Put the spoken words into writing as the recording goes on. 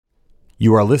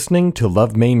You are listening to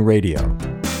Love Maine Radio,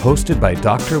 hosted by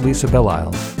Dr. Lisa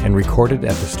Belisle and recorded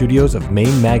at the studios of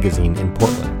Maine Magazine in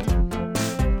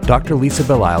Portland. Dr. Lisa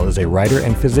Belisle is a writer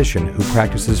and physician who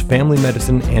practices family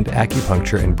medicine and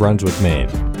acupuncture in Brunswick, Maine.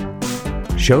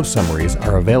 Show summaries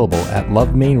are available at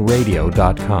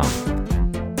lovemaineradio.com.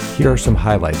 Here are some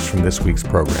highlights from this week's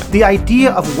program. The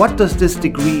idea of what does this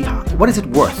degree, what is it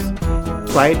worth,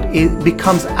 right? It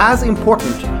becomes as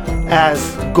important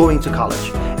as going to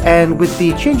college. And with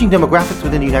the changing demographics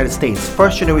within the United States,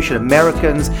 first-generation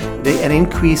Americans, an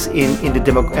increase in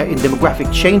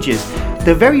demographic changes,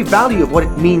 the very value of what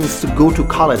it means to go to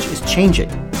college is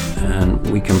changing. And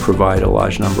we can provide a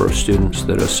large number of students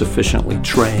that are sufficiently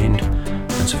trained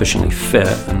and sufficiently fit,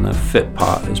 and the fit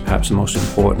part is perhaps the most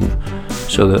important,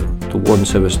 so that the Warden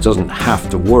Service doesn't have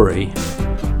to worry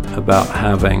about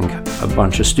having a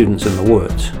bunch of students in the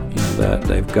woods. You know, that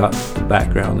they've got the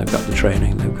background, they've got the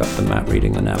training, they've got the map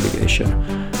reading, the navigation,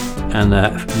 and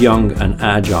they're young and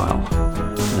agile,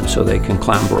 and so they can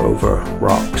clamber over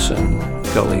rocks and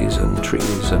gullies and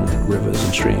trees and rivers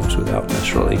and streams without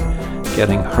necessarily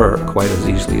getting hurt quite as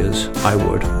easily as I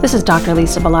would. This is Dr.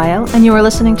 Lisa Belisle, and you are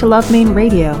listening to Love Maine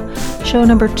Radio, show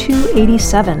number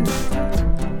 287,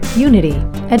 Unity,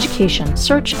 Education,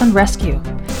 Search and Rescue,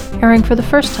 airing for the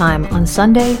first time on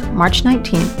Sunday, March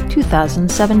 19,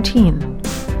 2017.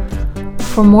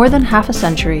 For more than half a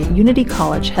century, Unity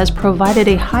College has provided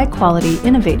a high-quality,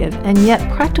 innovative, and yet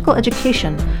practical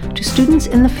education to students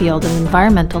in the field of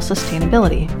environmental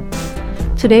sustainability.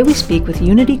 Today we speak with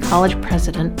Unity College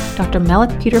President Dr.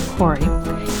 Malik Peter Corey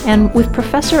and with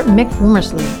Professor Mick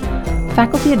Woomersley,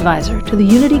 Faculty Advisor to the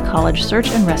Unity College Search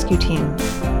and Rescue Team.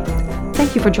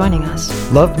 Thank you for joining us.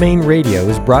 Love Maine Radio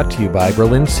is brought to you by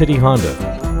Berlin City Honda,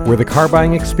 where the car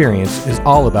buying experience is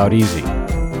all about easy.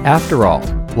 After all,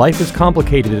 life is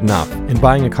complicated enough, and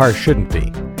buying a car shouldn't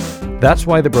be. That's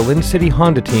why the Berlin City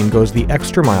Honda team goes the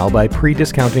extra mile by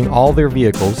pre-discounting all their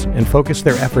vehicles and focus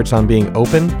their efforts on being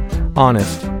open,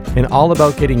 honest, and all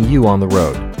about getting you on the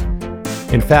road.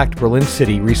 In fact, Berlin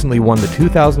City recently won the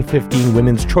 2015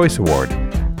 Women's Choice Award,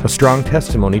 a strong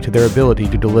testimony to their ability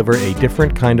to deliver a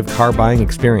different kind of car buying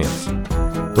experience.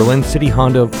 Berlin City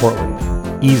Honda of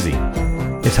Portland. Easy.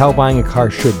 It's how buying a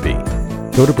car should be.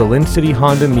 Go to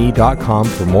berlincityhondame.com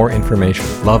for more information.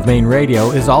 Love Maine Radio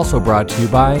is also brought to you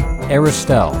by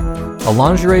Aristel, a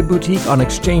lingerie boutique on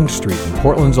Exchange Street in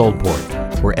Portland's Old Port,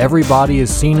 where every body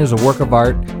is seen as a work of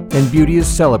art and beauty is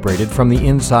celebrated from the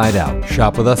inside out.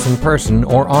 Shop with us in person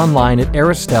or online at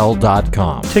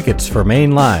aristel.com. Tickets for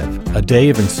Maine Live, a day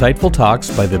of insightful talks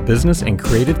by the business and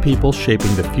creative people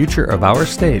shaping the future of our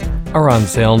state, are on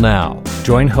sale now.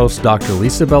 Join host Dr.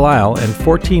 Lisa Belisle and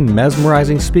 14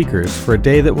 mesmerizing speakers for a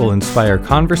day that will inspire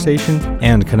conversation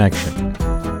and connection.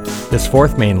 This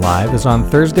fourth Maine Live is on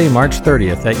Thursday, March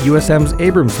 30th at USM's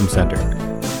Abramson Center.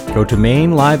 Go to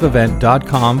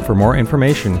mainliveevent.com for more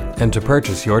information and to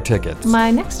purchase your tickets. My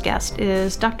next guest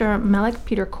is Dr. Malik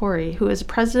Peter Corey, who is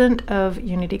president of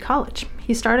Unity College.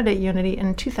 He started at Unity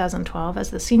in 2012 as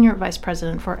the Senior Vice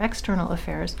President for External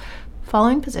Affairs,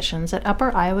 following positions at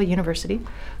Upper Iowa University,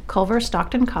 Culver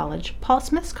Stockton College, Paul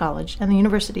Smith's College, and the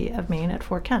University of Maine at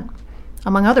Fort Kent.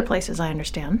 Among other places, I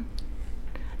understand.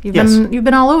 You've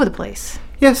been all over the place.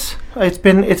 Yes, it's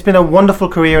been a wonderful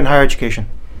career in higher education.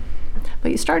 But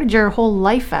you started your whole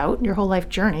life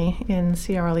journey in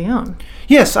Sierra Leone.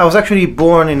 Yes, I was actually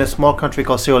born in a small country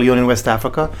called Sierra Leone in West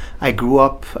Africa. I grew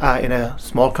up in a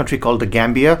small country called the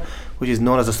Gambia, which is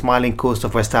known as the smiling coast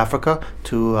of West Africa,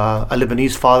 to a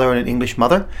Lebanese father and an English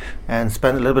mother, and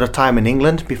spent a little bit of time in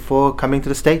England before coming to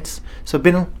the States. So I've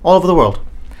been all over the world.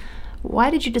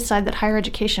 Why did you decide that higher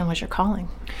education was your calling?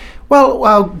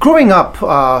 Well, growing up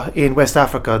in West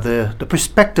Africa, the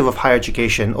perspective of higher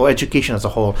education, or education as a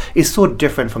whole, is so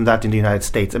different from that in the United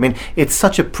States. I mean, it's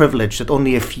such a privilege that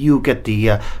only a few get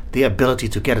the ability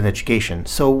to get an education.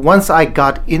 So once I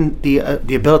got in the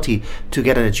ability to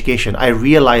get an education, I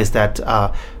realized that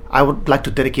I would like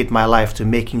to dedicate my life to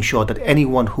making sure that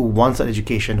anyone who wants an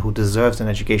education, who deserves an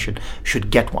education,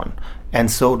 should get one. And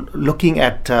so looking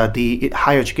at the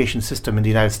higher education system in the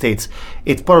United States,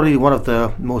 it's probably one of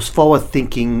the most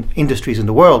forward-thinking industries in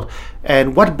the world.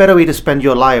 And what better way to spend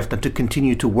your life than to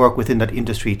continue to work within that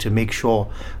industry to make sure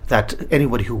that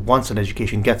anybody who wants an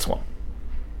education gets one.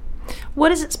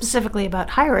 What is it specifically about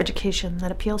higher education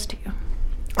that appeals to you?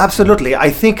 Absolutely. I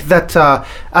think that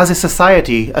as a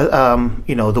society,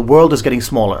 the world is getting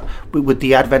smaller. With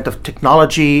the advent of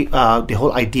technology, the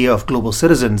whole idea of global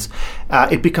citizens,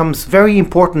 it becomes very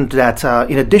important that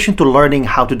in addition to learning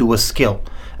how to do a skill,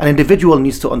 an individual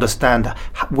needs to understand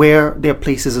where their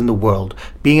place is in the world,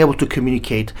 being able to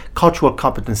communicate, cultural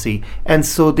competency. And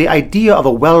so the idea of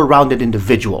a well-rounded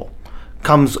individual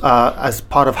comes as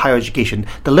part of higher education.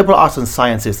 The liberal arts and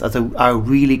sciences are a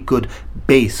really good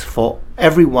base for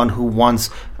everyone who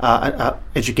wants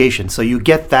education. So you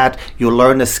get that, you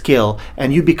learn a skill,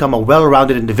 and you become a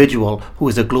well-rounded individual who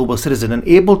is a global citizen and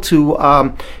able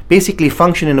to basically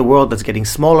function in a world that's getting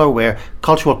smaller, where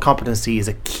cultural competency is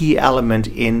a key element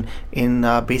in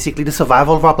basically the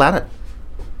survival of our planet.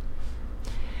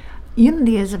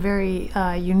 Unity is a very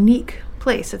unique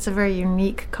place. It's a very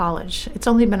unique college. It's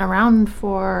only been around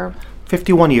for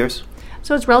 51 years.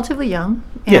 So it's relatively young,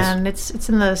 and yes. It's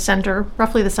in the center,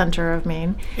 roughly the center of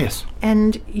Maine. Yes.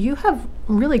 And you have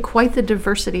really quite the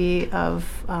diversity of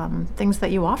things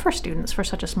that you offer students for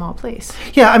such a small place.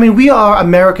 Yeah, I mean, we are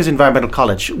America's environmental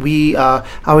college. We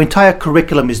our entire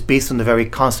curriculum is based on the very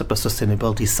concept of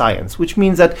sustainability science, which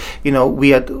means that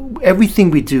everything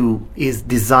we do is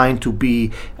designed to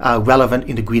be relevant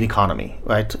in the green economy,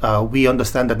 right? We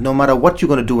understand that no matter what you're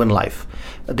going to do in life,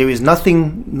 there is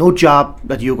no job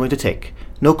that you're going to take,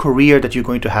 no career that you're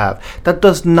going to have that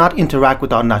does not interact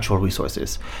with our natural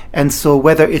resources. And so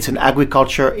whether it's in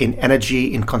agriculture, in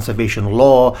energy, in conservation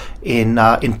law, in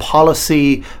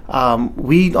policy,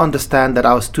 we understand that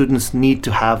our students need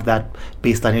to have that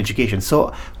baseline education.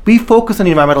 So we focus on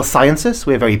environmental sciences.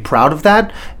 We're very proud of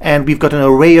that, and we've got an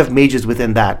array of majors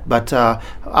within that. But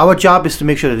our job is to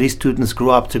make sure that these students grow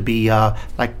up to be,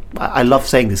 like I love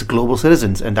saying this, global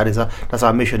citizens, and that's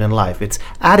our mission in life. It's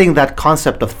adding that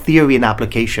concept of theory and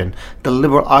application, the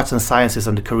liberal arts and sciences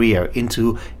and the career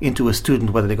into a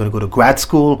student, whether they're going to go to grad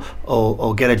school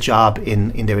or get a job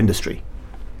in their industry.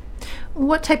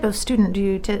 What type of student do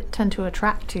you tend to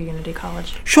attract to Unity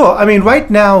College? Sure. I mean, right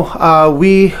now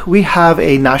we have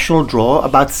a national draw.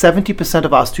 About 70%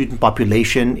 of our student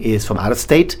population is from out of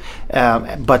state,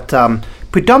 but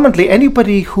predominantly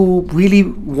anybody who really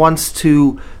wants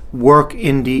to work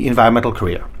in the environmental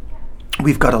career.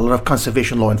 We've got a lot of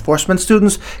conservation law enforcement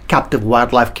students, captive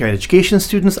wildlife care and education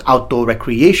students, outdoor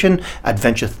recreation,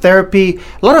 adventure therapy,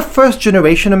 a lot of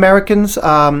first-generation Americans,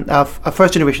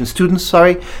 first-generation students,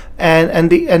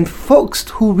 and folks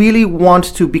who really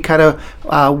want to be kind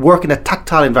of work in a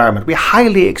tactile environment. We're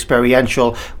highly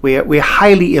experiential. We're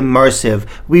highly immersive.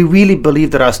 We really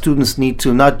believe that our students need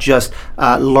to not just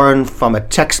learn from a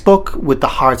textbook with the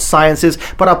hard sciences,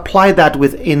 but apply that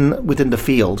within the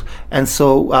field. And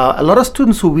so a lot of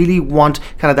students who really want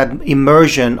kind of that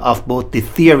immersion of both the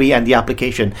theory and the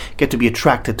application get to be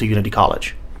attracted to Unity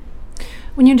College.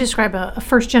 When you describe a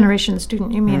first-generation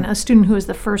student, you mean a student who is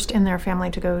the first in their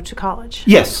family to go to college?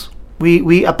 Yes.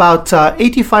 We about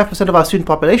 85% of our student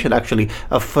population actually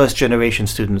are first-generation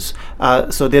students.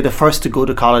 So they're the first to go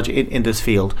to college in this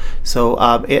field. So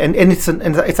and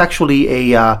it's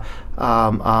actually a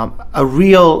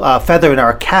real feather in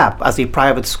our cap as a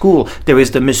private school. There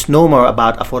is the misnomer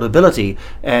about affordability,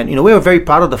 and we are very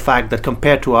proud of the fact that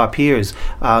compared to our peers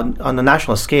on the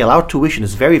national scale, our tuition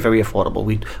is very, very affordable.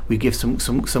 We give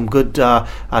some good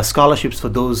scholarships for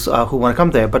those who want to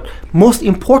come there. But most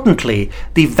importantly,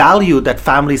 the value that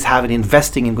families have in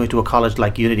investing in going to a college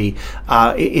like Unity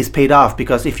is paid off,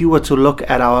 because if you were to look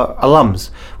at our alums,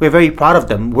 we're very proud of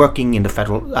them working in the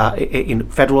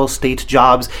federal, state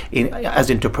jobs,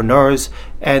 as entrepreneurs.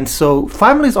 And so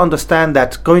families understand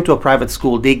that going to a private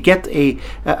school, they get a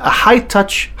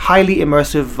high-touch, highly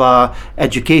immersive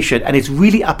education, and it's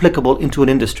really applicable into an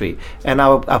industry. And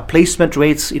our placement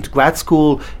rates into grad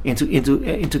school, into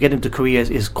getting into careers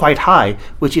is quite high,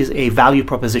 which is a value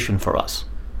proposition for us.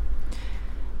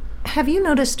 Have you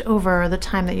noticed over the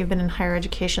time that you've been in higher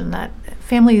education that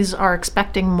families are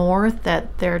expecting more,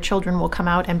 that their children will come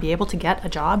out and be able to get a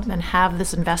job and have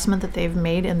this investment that they've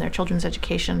made in their children's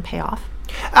education pay off?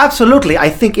 Absolutely. I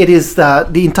think it is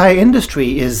the entire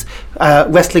industry is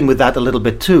wrestling with that a little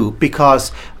bit too,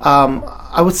 because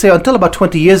I would say until about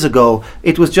 20 years ago,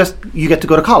 it was just you get to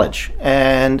go to college,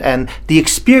 and the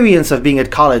experience of being at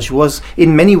college was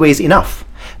in many ways enough.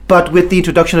 But with the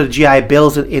introduction of the GI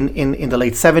Bills in the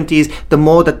late 70s, the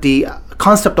more that the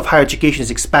concept of higher education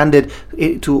is expanded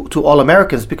to all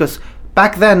Americans, because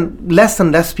back then less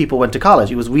and less people went to college.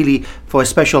 It was really for a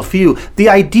special few. The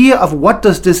idea of what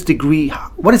is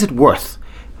it worth,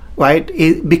 right?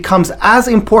 It becomes as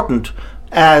important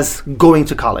as going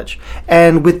to college.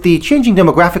 And with the changing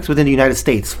demographics within the United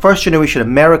States, first generation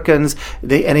Americans,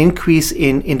 an increase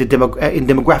in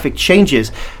demographic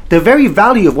changes, the very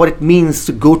value of what it means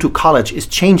to go to college is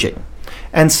changing.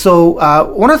 And so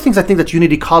one of the things I think that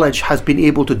Unity College has been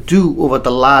able to do over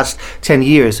the last 10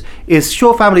 years is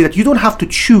show family that you don't have to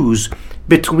choose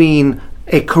between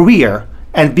a career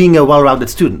and being a well-rounded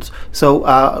student. So,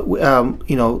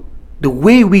 the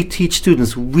way we teach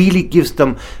students really gives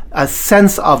them a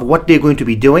sense of what they're going to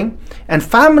be doing. And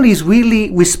families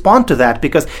really respond to that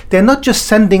because they're not just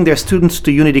sending their students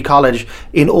to Unity College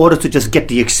in order to just get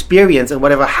the experience and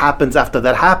whatever happens after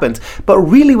that happens, but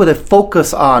really with a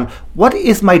focus on what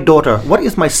is my daughter, what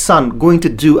is my son going to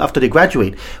do after they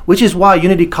graduate, which is why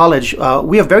Unity College,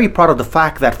 we are very proud of the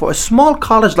fact that for a small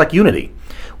college like Unity,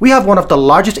 we have one of the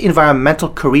largest environmental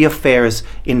career fairs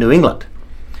in New England.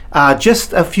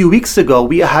 Just a few weeks ago,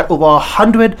 we had over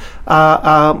 100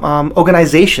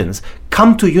 organizations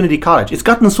come to Unity College. It's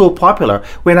gotten so popular,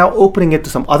 we're now opening it to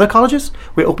some other colleges.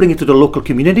 We're opening it to the local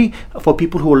community for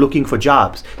people who are looking for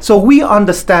jobs. So we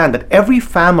understand that every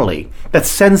family that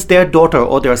sends their daughter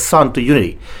or their son to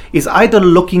Unity is either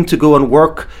looking to go and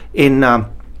work in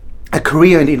a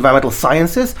career in the environmental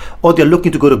sciences, or they're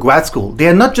looking to go to grad school. They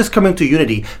are not just coming to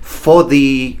Unity for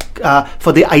the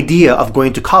idea of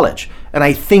going to college. And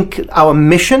I think our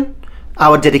mission,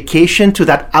 our dedication to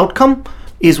that outcome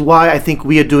is why I think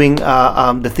we are doing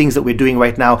the things that we're doing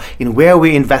right now, in where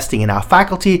we're investing in our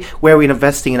faculty, where we're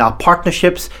investing in our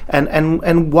partnerships,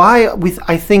 and why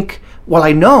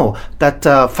I know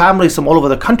that families from all over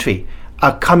the country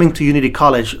are coming to Unity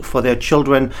College for their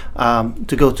children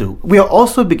to go to. We are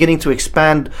also beginning to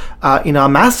expand in our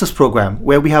master's program,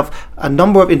 where we have a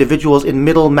number of individuals in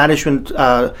middle management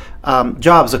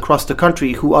jobs across the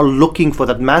country who are looking for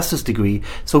that master's degree.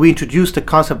 So we introduced the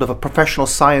concept of a professional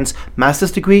science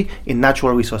master's degree in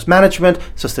natural resource management,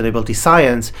 sustainability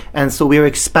science, and so we're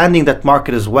expanding that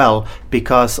market as well,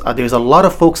 because there's a lot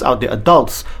of folks out there,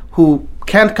 adults, who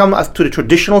can't come to the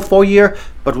traditional 4-year,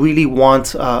 but really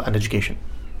want an education.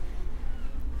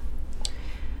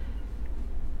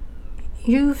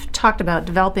 You've talked about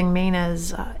developing Maine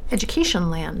as education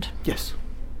land. Yes.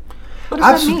 What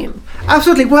does that mean?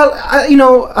 Absolutely. Well,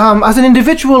 as an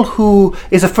individual who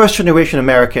is a first-generation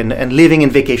American and living in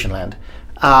vacation land,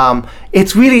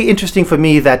 it's really interesting for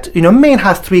me that Maine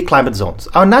has 3 climate zones.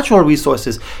 Our natural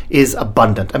resources is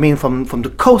abundant. I mean, from the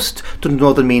coast to the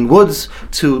northern Maine woods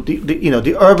to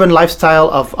the urban lifestyle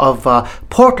of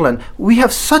Portland, we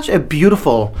have such a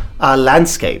beautiful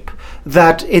landscape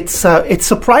that it's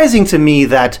surprising to me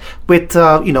that with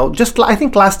I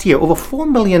think last year over 4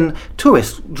 million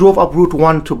tourists drove up Route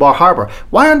 1 to Bar Harbor.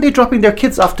 Why aren't they dropping their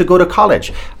kids off to go to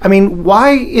college? I mean,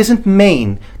 why isn't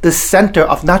Maine the center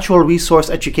of natural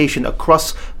resource education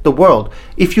across the world?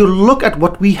 If you look at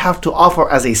what we have to offer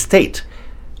as a state,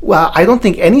 well, I don't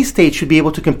think any state should be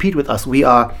able to compete with us. We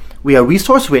are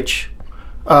resource rich.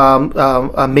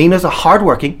 Mainers are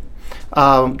hardworking.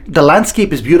 The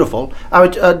landscape is beautiful.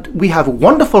 We have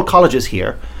wonderful colleges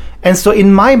here. And so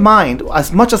in my mind,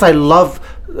 as much as I love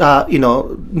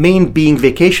Maine being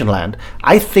vacation land,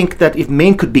 I think that if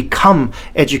Maine could become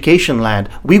education land,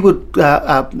 we would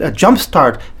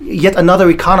jumpstart yet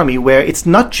another economy where it's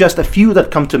not just a few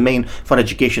that come to Maine for an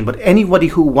education, but anybody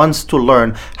who wants to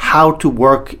learn how to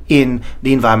work in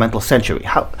the environmental century.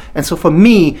 And so for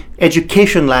me,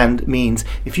 education land means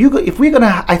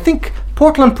I think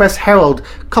Portland Press Herald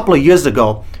a couple of years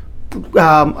ago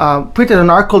printed an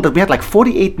article that we had like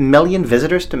 48 million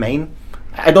visitors to Maine.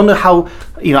 I don't know how,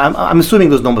 I'm assuming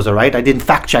those numbers are right. I didn't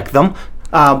fact check them.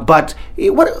 But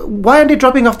why are they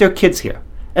dropping off their kids here?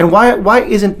 And why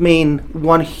isn't Maine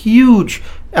one huge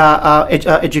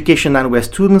education land where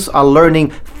students are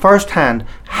learning firsthand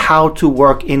how to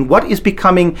work in what is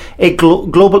becoming a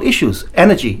global issues: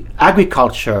 energy,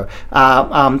 agriculture,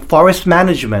 forest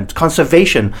management,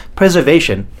 conservation,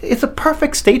 preservation. It's a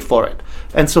perfect state for it.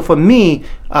 And so for me,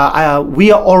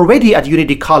 we are already at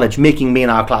Unity College making Maine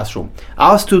our classroom.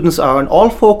 Our students are in all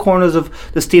 4 corners of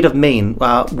the state of Maine,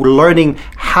 learning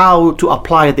how to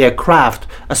apply their craft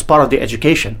as part of their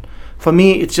education. For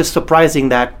me, it's just surprising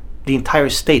that the entire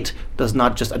state does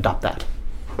not just adopt that.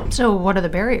 So what are the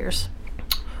barriers?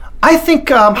 I think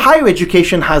higher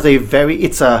education has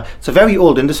it's a very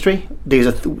old industry.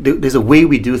 There's a way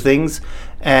we do things,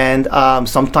 and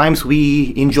sometimes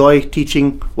we enjoy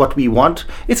teaching what we want.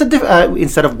 It's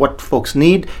instead of what folks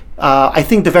need. I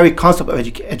think the very concept of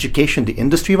education, the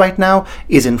industry right now,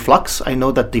 is in flux. I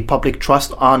know that the public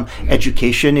trust on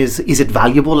education is it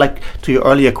valuable, like to your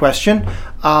earlier question.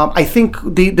 I think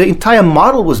the entire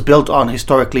model was built on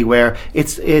historically where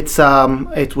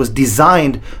it was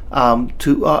designed with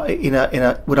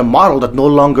a model that no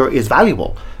longer is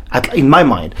valuable. In my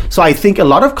mind. So I think a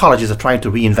lot of colleges are trying to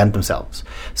reinvent themselves.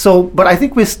 But I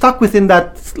think we're stuck within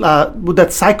that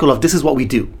cycle of this is what we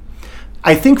do.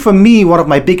 I think for me, one of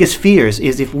my biggest fears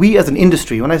is if we as an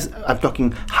industry, when I'm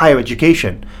talking higher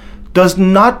education, does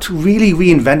not really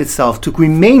reinvent itself to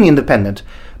remain independent,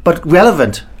 but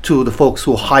relevant to the folks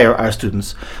who hire our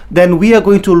students, then we are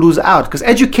going to lose out, because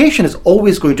education is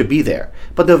always going to be there.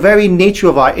 But the very nature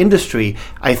of our industry,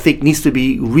 I think, needs to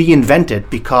be reinvented,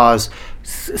 because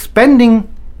spending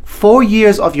 4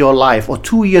 years of your life or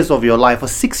 2 years of your life or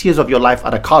 6 years of your life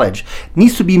at a college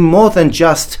needs to be more than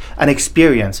just an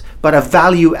experience, but a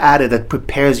value added that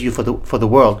prepares you for the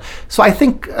world. So I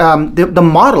think the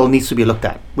model needs to be looked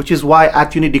at, which is why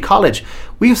at Unity College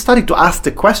we've started to ask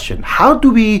the question, how do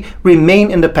we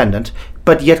remain independent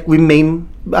but yet remain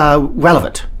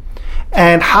relevant?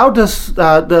 And how does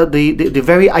the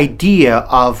very idea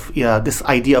of this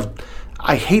idea of,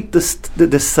 I hate this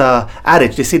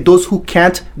adage. They say those who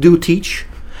can't do teach,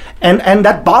 and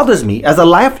that bothers me as a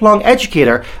lifelong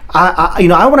educator.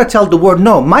 I want to tell the world,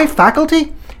 no, my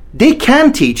faculty, they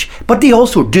can teach, but they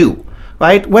also do.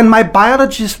 Right? When my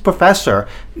biologist professor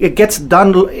gets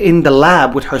done in the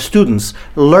lab with her students,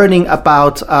 learning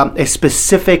about a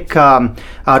specific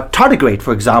tardigrade,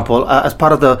 for example, as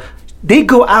part of they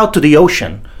go out to the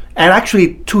ocean and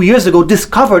actually 2 years ago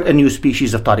discovered a new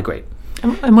species of tardigrade.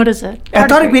 And what is it?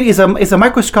 Tardigrade is a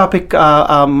microscopic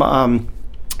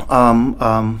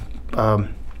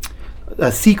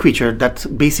sea creature that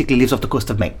basically lives off the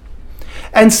coast of Maine.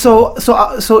 And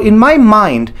so in my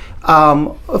mind,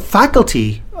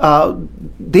 faculty,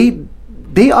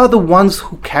 they are the ones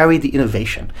who carry the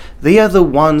innovation. They are the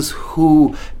ones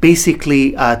who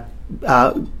basically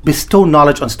bestow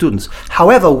knowledge on students.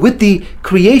 However, with the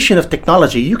creation of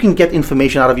technology, you can get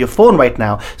information out of your phone right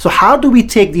now. So how do we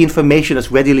take the information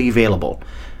that's readily available,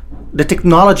 the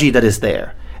technology that is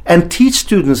there, and teach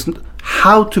students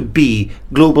how to be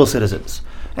global citizens?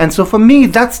 And so for me,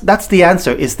 that's the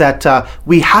answer, is that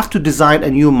we have to design a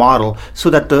new model so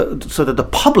that the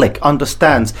public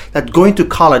understands that going to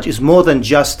college is more than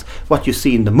just what you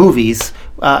see in the movies,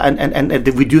 and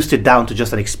they've reduced it down to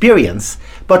just an experience,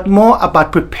 but more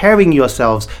about preparing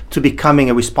yourselves to becoming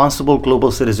a responsible global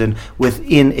citizen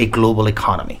within a global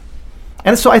economy.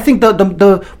 And so I think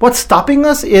the what's stopping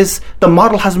us is the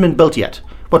model hasn't been built yet.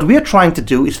 What we're trying to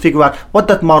do is figure out what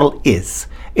that model is.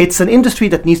 It's an industry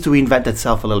that needs to reinvent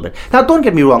itself a little bit. Now, don't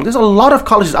get me wrong, there's a lot of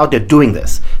colleges out there doing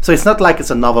this. So it's not like it's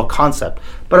a novel concept.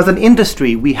 But as an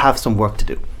industry, we have some work to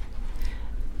do.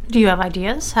 Do you have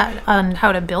ideas on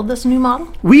how to build this new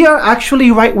model? We are actually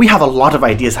we have a lot of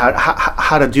ideas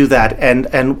how to do that.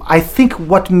 And I think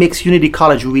what makes Unity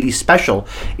College really special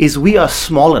is we are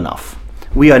small enough.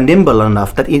 We are nimble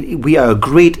enough that we are a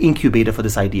great incubator for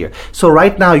this idea. So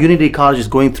right now, Unity College is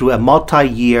going through a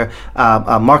multi-year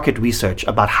market research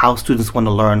about how students want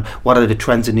to learn, what are the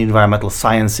trends in the environmental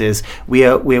sciences.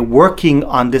 We're working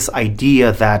on this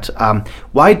idea that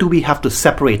why do we have to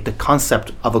separate the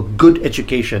concept of a good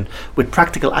education with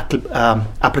practical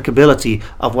applicability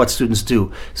of what students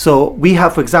do. So we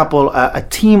have, for example, a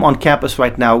team on campus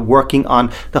right now working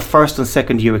on the first and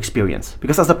second year experience.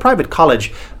 Because as a private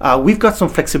college, we've got some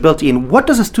flexibility in what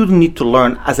does a student need to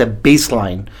learn as a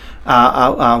baseline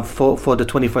for the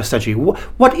 21st century.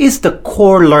 What is the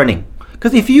core learning?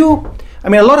 Because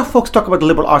a lot of folks talk about the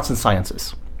liberal arts and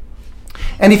sciences.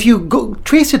 And if you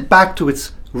trace it back to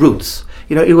its roots,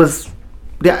 it was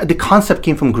the concept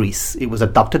came from Greece. It was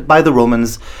adopted by the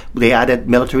Romans. They added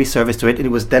military service to it, and it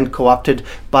was then co-opted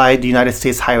by the United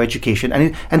States higher education.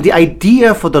 And the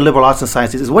idea for the liberal arts and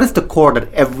sciences is what is the core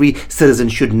that every citizen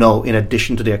should know in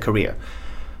addition to their career.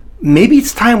 Maybe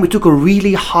it's time we took a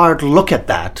really hard look at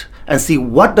that and see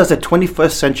what does a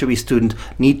 21st century student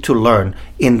need to learn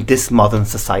in this modern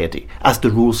society as the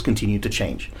rules continue to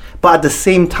change. But at the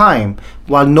same time,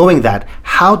 while knowing that,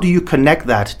 how do you connect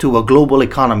that to a global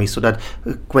economy so that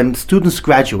when students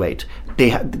graduate, they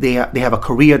have a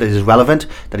career that is relevant,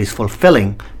 that is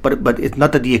fulfilling, but it's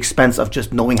not at the expense of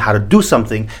just knowing how to do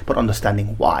something, but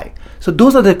understanding why. So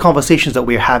those are the conversations that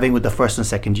we're having with the first and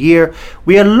second year.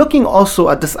 We are looking also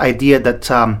at this idea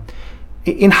that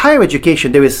in higher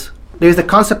education, there is the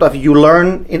concept of you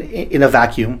learn in a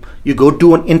vacuum, you go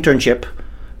do an internship,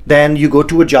 then you go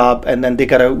to a job, and then they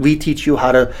gotta reteach you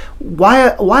how to.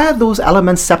 Why are those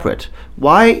elements separate?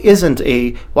 why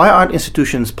aren't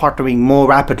institutions partnering more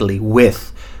rapidly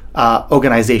with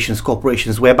organizations,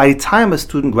 corporations, where by the time a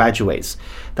student graduates,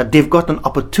 that they've got an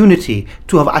opportunity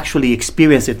to have actually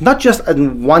experienced it, not just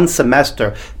in one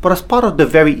semester, but as part of the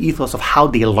very ethos of how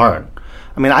they learn.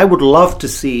 I mean, I would love to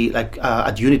see, like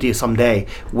at Unity someday,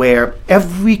 where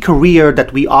every career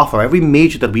that we offer, every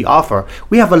major that we offer,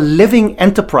 we have a living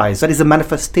enterprise that is a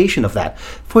manifestation of that.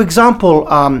 For example,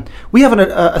 we have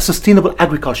a sustainable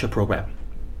agriculture program.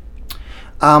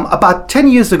 About 10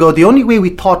 years ago, the only way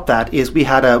we taught that is we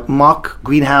had a mock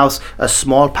greenhouse, a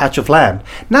small patch of land.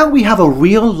 Now we have a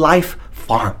real life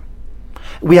farm.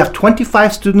 We have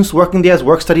 25 students working there as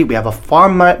work study. We have a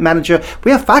farm manager.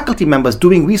 We have faculty members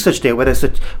doing research there, whether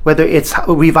it's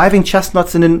reviving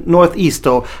chestnuts in the Northeast,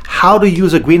 or how to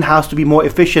use a greenhouse to be more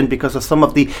efficient because of some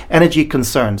of the energy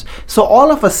concerns. So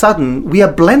all of a sudden, we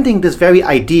are blending this very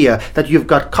idea that you've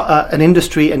got an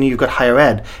industry and you've got higher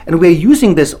ed, and we're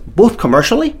using this both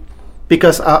commercially,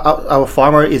 because our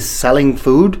farmer is selling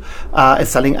food, is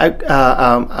selling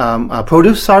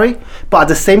produce, but at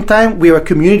the same time, we're a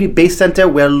community-based center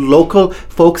where local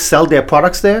folks sell their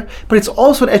products there, but it's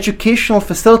also an educational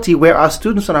facility where our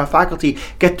students and our faculty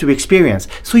get to experience.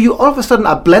 So you all of a sudden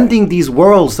are blending these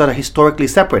worlds that are historically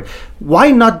separate.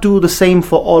 Why not do the same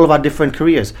for all of our different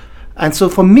careers? And so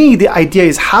for me, the idea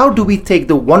is, how do we take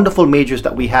the wonderful majors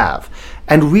that we have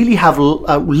and really have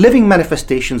living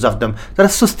manifestations of them that are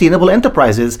sustainable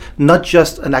enterprises, not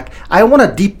just I want to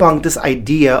debunk this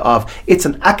idea of it's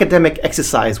an academic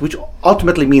exercise, which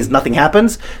ultimately means nothing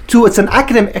happens, to it's an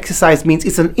academic exercise means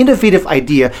it's an innovative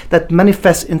idea that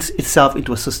manifests itself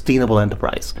into a sustainable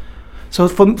enterprise. So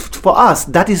for us,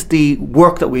 that is the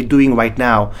work that we're doing right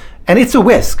now. And it's a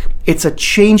risk. It's a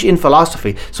change in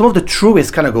philosophy. Some of the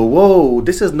truists kind of go, whoa,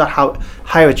 this is not how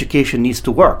higher education needs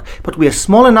to work. But we are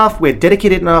small enough, we're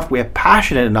dedicated enough, we're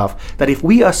passionate enough that if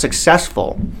we are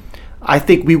successful, I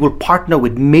think we will partner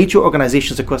with major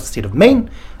organizations across the state of Maine,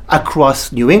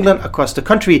 across New England, across the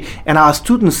country, and our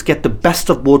students get the best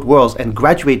of both worlds and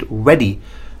graduate ready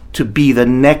to be the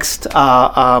next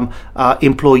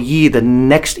employee, the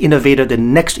next innovator, the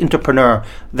next entrepreneur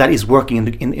that is working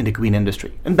in the green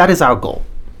industry. And that is our goal.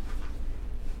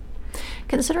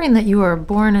 Considering that you were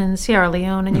born in Sierra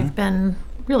Leone and you've been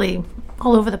really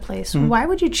all over the place, why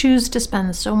would you choose to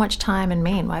spend so much time in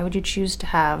Maine? Why would you choose to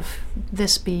have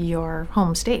this be your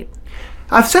home state?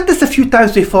 I've said this a few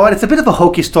times before, and it's a bit of a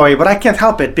hokey story, but I can't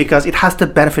help it because it has the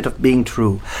benefit of being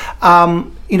true.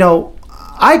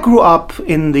 I grew up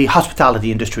in the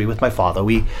hospitality industry with my father.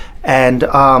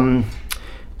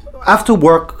 After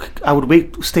work, I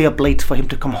would stay up late for him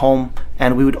to come home,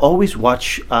 and we would always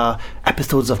watch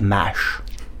episodes of MASH.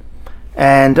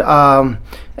 And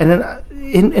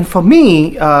for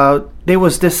me, there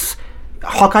was this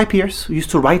Hawkeye Pierce who used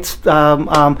to write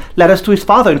letters to his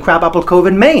father in Crabapple Cove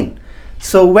in Maine.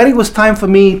 So when it was time for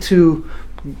me to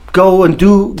go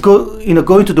into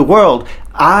the world,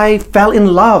 I fell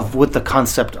in love with the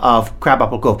concept of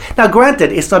Crabapple Cove. Now,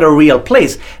 granted, it's not a real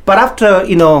place, but after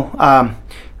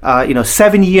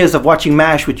 7 years of watching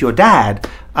MASH with your dad,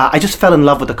 I just fell in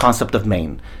love with the concept of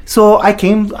Maine. So I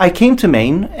came to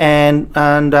Maine and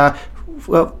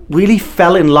really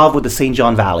fell in love with the St.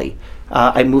 John Valley.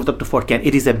 I moved up to Fort Kent.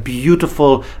 It is a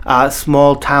beautiful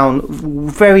small town,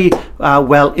 very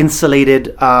well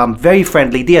insulated, very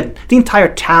friendly. The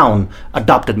entire town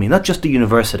adopted me, not just the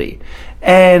university.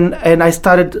 And I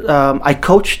started. I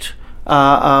coached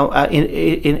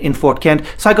in Fort Kent,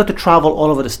 so I got to travel all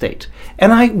over the state,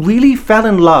 and I really fell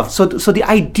in love. So the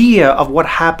idea of what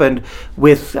happened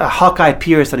with Hawkeye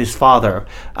Pierce and his father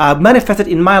manifested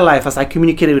in my life as I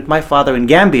communicated with my father in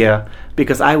Gambia,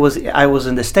 because I was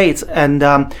in the States, and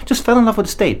just fell in love with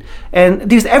the state. And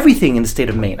there's everything in the state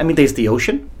of Maine. I mean, there's the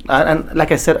ocean, and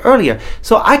like I said earlier,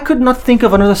 so I could not think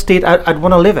of another state I'd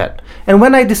want to live at. And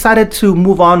when I decided to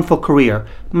move on for career,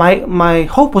 my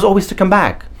hope was always to come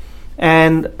back.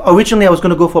 And originally I was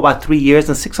going to go for about 3 years,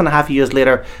 and 6.5 years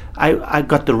later, I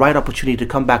got the right opportunity to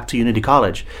come back to Unity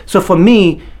College. So for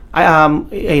me,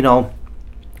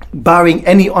 barring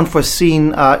any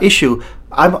unforeseen issue,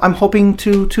 I'm hoping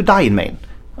to die in Maine.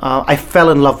 I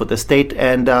fell in love with the state,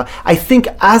 and I think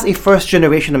as a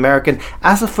first-generation American,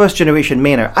 as a first-generation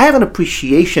Mainer, I have an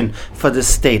appreciation for this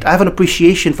state. I have an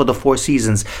appreciation for the Four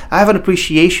Seasons. I have an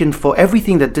appreciation for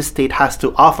everything that this state has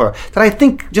to offer that I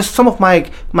think just some of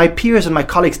my peers and my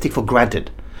colleagues take for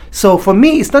granted. So for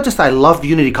me, it's not just I love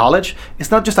Unity College, it's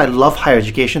not just I love higher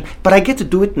education, but I get to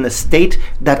do it in a state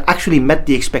that actually met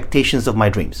the expectations of my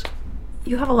dreams.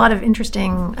 You have a lot of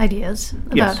interesting ideas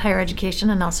about higher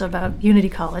education and also about Unity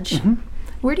College.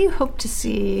 Where do you hope to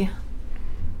see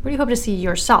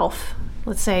yourself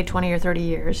let's say 20 or 30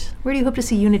 years, where do you hope to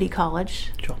see Unity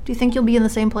College? Sure. Do you think you'll be in the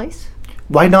same place?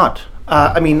 Why not?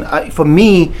 For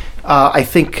me, I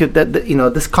think that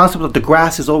this concept of the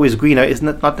grass is always greener is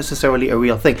not necessarily a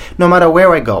real thing. No matter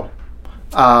where I go,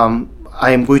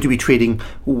 I am going to be trading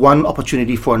one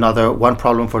opportunity for another, one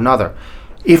problem for another.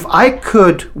 If I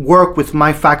could work with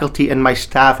my faculty and my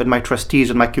staff and my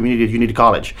trustees and my community at Unity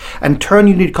College and turn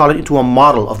Unity College into a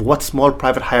model of what small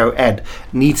private higher ed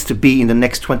needs to be in the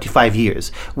next 25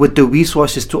 years, with the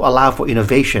resources to allow for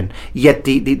innovation, yet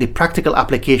the practical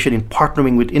application in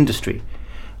partnering with industry,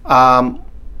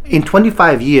 in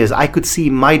 25 years, I could see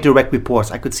my direct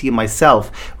reports, I could see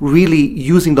myself really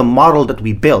using the model that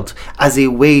we built as a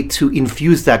way to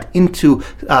infuse that into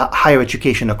higher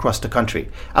education across the country.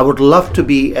 I would love to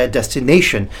be a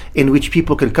destination in which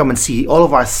people can come and see all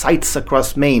of our sites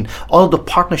across Maine, all of the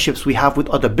partnerships we have with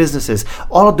other businesses,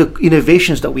 all of the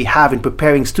innovations that we have in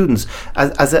preparing students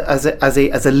as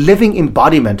a living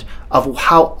embodiment of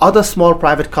how other small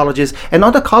private colleges and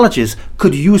other colleges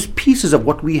could use pieces of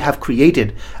what we have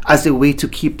created as a way to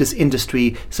keep this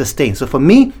industry sustained. So for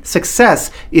me,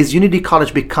 success is Unity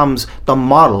College becomes the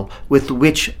model with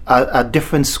which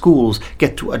different schools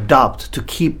get to adopt to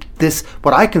keep this,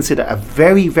 what I consider a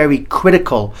very, very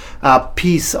critical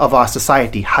piece of our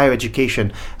society, higher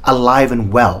education, alive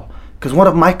and well. Because one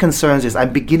of my concerns is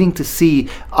I'm beginning to see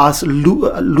us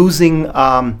losing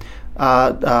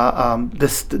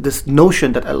this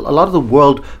notion that a lot of the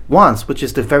world wants, which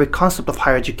is the very concept of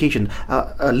higher education,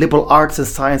 liberal arts and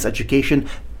science education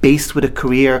based with a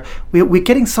career. We're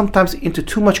getting sometimes into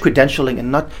too much credentialing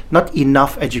and not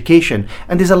enough education.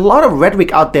 And there's a lot of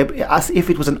rhetoric out there as if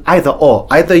it was an either or.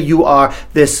 Either you are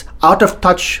this out of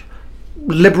touch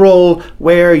liberal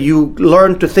where you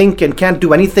learn to think and can't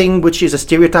do anything, which is a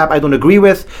stereotype I don't agree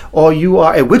with, or you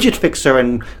are a widget fixer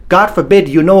and God forbid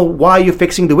you know why you're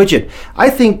fixing the widget. I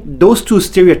think those two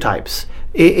stereotypes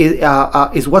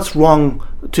is what's wrong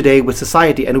today with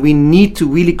society, and we need to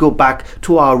really go back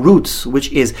to our roots,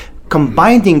 which is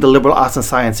combining the liberal arts and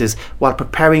sciences while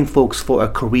preparing folks for a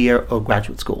career or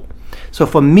graduate school. So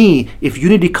for me, if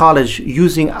Unity College,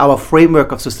 using our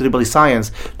framework of sustainability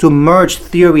science to merge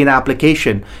theory and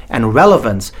application and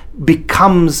relevance,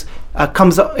 becomes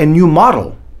a new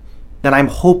model, then I'm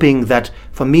hoping that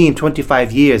for me in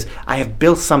 25 years, I have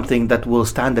built something that will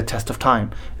stand the test of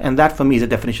time. And that for me is a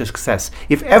definition of success.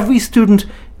 If every student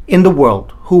in the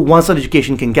world who wants an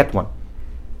education can get one,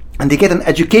 and they get an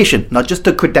education, not just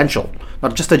a credential,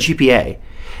 not just a GPA,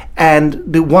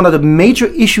 and one of the major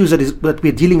issues that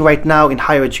we're dealing right now in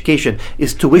higher education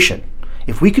is tuition.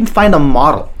 If we can find a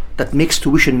model that makes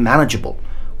tuition manageable,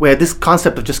 where this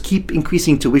concept of just keep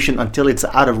increasing tuition until it's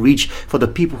out of reach for the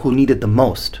people who need it the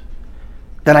most,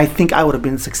 then I think I would have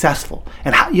been successful.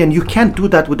 And you can't do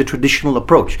that with the traditional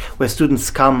approach, where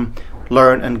students come,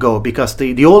 learn, and go, because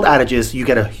the old adage is you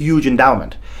get a huge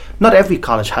endowment. Not every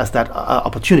college has that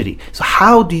opportunity. So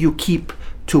how do you keep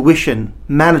tuition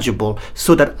manageable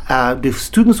so that the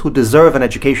students who deserve an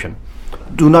education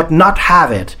do not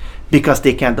have it because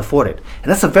they can't afford it?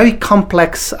 And that's a very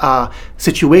complex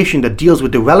situation that deals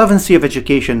with the relevancy of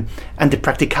education and the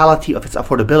practicality of its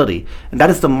affordability. And that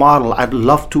is the model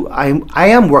I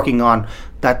am working on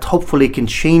that hopefully can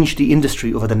change the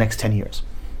industry over the next 10 years.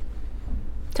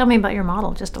 Tell me about your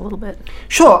model just a little bit.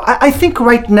 Sure. I think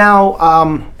right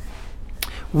now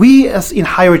we as in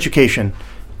higher education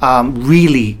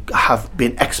really have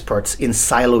been experts in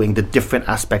siloing the different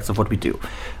aspects of what we do,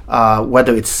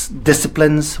 whether it's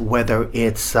disciplines, whether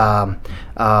it's what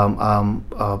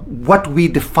we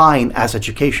define as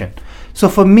education. So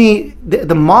for me,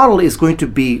 the model is going to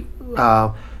be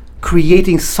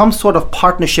creating some sort of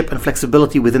partnership and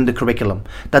flexibility within the curriculum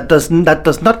that does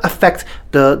not affect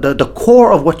the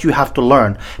core of what you have to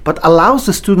learn, but allows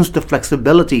the students the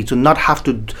flexibility to not have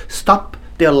to stop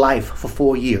their life for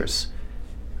 4 years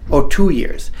or 2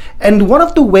 years. And one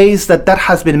of the ways that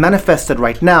has been manifested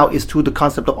right now is through the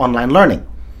concept of online learning.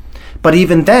 But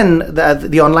even then,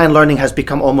 the online learning has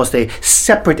become almost a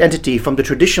separate entity from the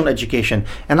traditional education.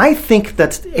 And I think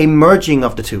that's a merging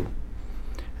of the two.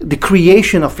 The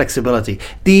creation of flexibility,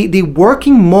 the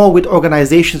working more with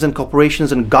organizations and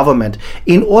corporations and government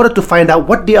in order to find out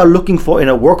what they are looking for in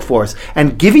a workforce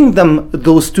and giving them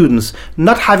those students,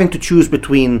 not having to choose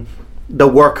between the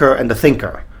worker and the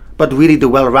thinker, but really the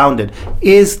well-rounded,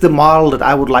 is the model that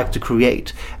I would like to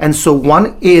create. And so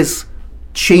one is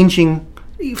changing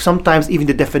sometimes even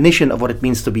the definition of what it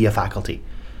means to be a faculty.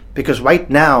 Because right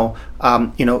now,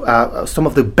 some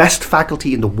of the best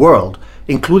faculty in the world,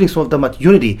 including some of them at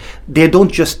Unity, they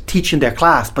don't just teach in their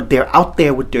class, but they're out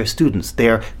there with their students.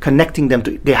 They're connecting them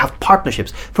they have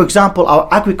partnerships. For example, our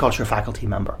agriculture faculty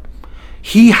member,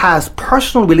 he has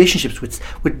personal relationships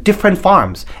with different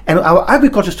farms, and our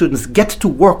agriculture students get to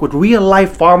work with real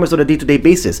life farmers on a day-to-day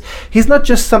basis. He's not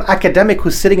just some academic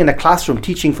who's sitting in a classroom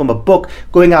teaching from a book,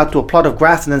 going out to a plot of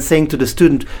grass and then saying to the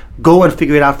student, go and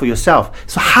figure it out for yourself.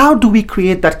 So how do we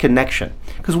create that connection?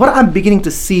 Because what I'm beginning to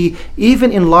see,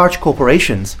 even in large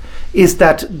corporations, is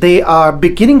that they are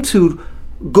beginning to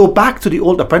go back to the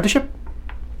old apprenticeship,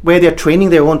 where they're training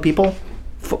their own people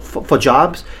for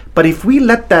jobs. But if we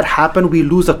let that happen, we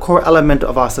lose a core element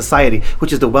of our society,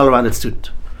 which is the well-rounded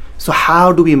student. So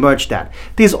how do we merge that?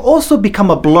 There's also become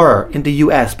a blur in the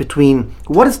US between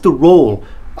what is the role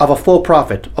of a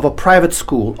for-profit, of a private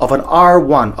school, of an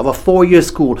R1, of a 4-year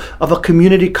school, of a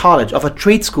community college, of a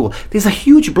trade school. There's a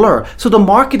huge blur. So the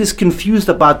market is confused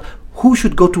about who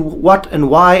should go to what and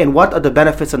why and what are the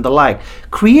benefits and the like.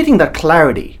 Creating that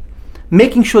clarity,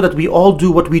 making sure that we all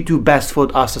do what we do best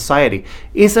for our society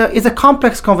is a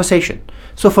complex conversation.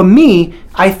 So for me,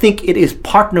 I think it is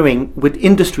partnering with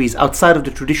industries outside of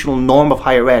the traditional norm of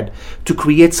higher ed to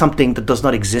create something that does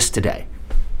not exist today.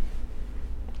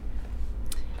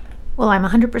 Well, I'm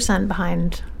 100%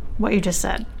 behind what you just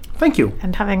said. Thank you.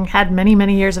 And having had many,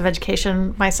 many years of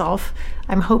education myself,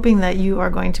 I'm hoping that you are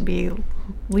going to be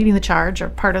leading the charge or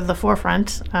part of the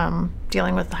forefront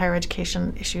dealing with the higher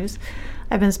education issues.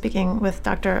 I've been speaking with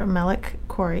Dr. Melik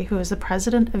Khoury, who is the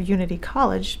president of Unity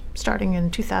College, starting in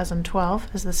 2012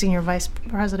 as the senior vice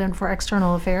president for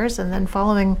external affairs, and then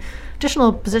following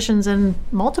additional positions in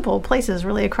multiple places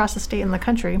really across the state and the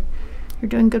country. You're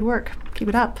doing good work. Keep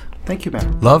it up. Thank you,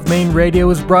 ma'am. Love Maine Radio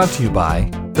is brought to you by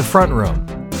The Front Room,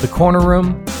 The Corner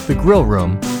Room, The Grill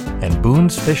Room, and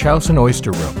Boone's Fish House and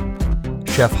Oyster Room.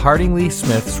 Chef Harding Lee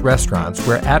Smith's restaurants,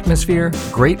 where atmosphere,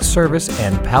 great service,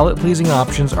 and palate-pleasing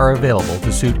options are available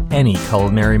to suit any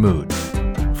culinary mood.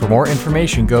 For more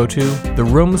information, go to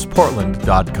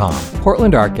theroomsportland.com.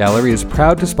 Portland Art Gallery is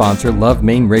proud to sponsor Love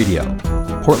Maine Radio.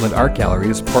 Portland Art Gallery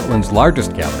is Portland's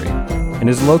largest gallery and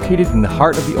is located in the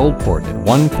heart of the Old Port at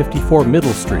 154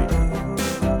 Middle Street.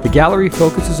 The gallery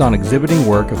focuses on exhibiting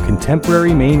work of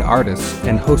contemporary Maine artists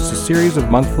and hosts a series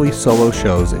of monthly solo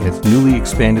shows in its newly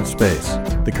expanded space.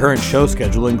 The current show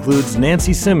schedule includes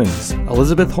Nancy Simmons,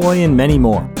 Elizabeth Hoy, and many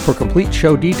more. For complete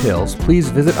show details, please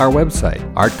visit our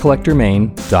website,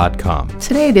 artcollectormaine.com.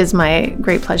 Today it is my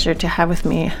great pleasure to have with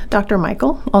me Dr.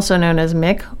 Michael, also known as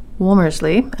Mick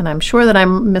Womersley, and I'm sure that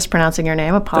I'm mispronouncing your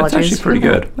name. Apologies. That's actually pretty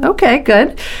good. Okay,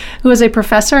 good. Who is a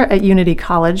professor at Unity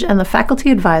College and the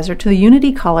faculty advisor to the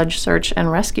Unity College Search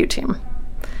and Rescue Team.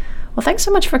 Well, thanks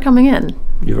so much for coming in.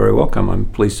 You're very welcome. I'm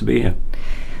pleased to be here.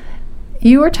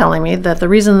 You were telling me that the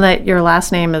reason that your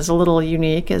last name is a little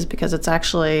unique is because it's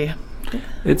actually...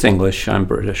 It's English. I'm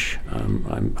British.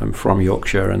 I'm from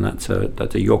Yorkshire, and that's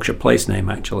a Yorkshire place name,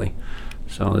 actually.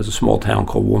 So there's a small town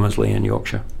called Womersley in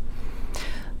Yorkshire.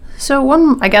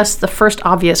 So I guess the first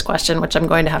obvious question, which I'm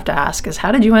going to have to ask, is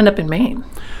how did you end up in Maine?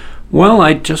 Well,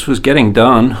 I just was getting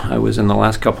done. I was in the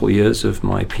last couple of years of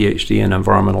my PhD in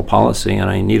environmental policy, and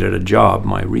I needed a job.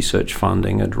 My research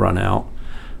funding had run out.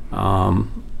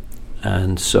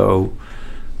 And so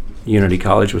Unity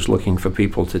College was looking for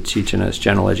people to teach in its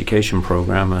general education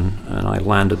program, and I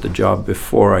landed the job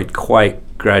before I'd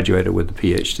quite graduated with the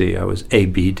PhD. I was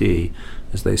ABD,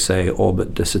 as they say, all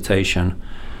but dissertation.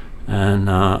 And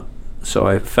so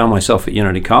I found myself at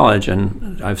Unity College,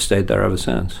 and I've stayed there ever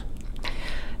since.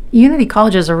 Unity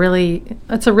College is a really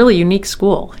unique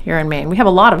school here in Maine. We have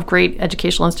a lot of great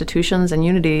educational institutions, and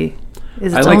Unity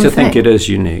is its own thing. I like to think it is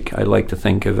unique. I like to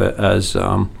think of it as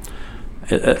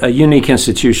a unique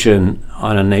institution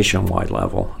on a nationwide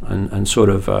level, and sort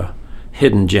of a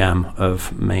hidden gem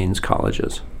of Maine's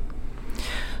colleges.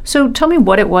 So tell me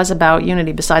what it was about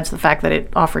Unity, besides the fact that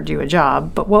it offered you a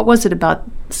job, but what was it about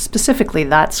specifically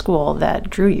that school that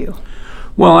drew you?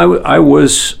 Well, I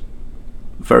was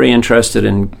very interested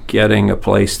in getting a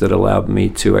place that allowed me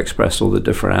to express all the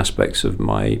different aspects of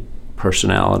my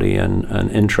personality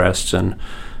and interests, and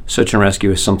search and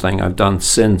rescue is something I've done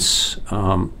since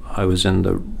I was in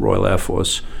the Royal Air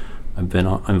Force. I've been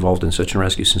involved in search and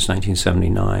rescue since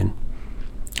 1979,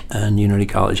 and Unity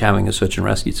College having a search and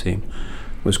rescue team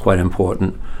was quite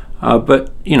important.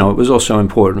 But, it was also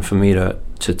important for me to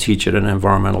teach at an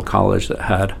environmental college that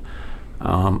had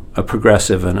a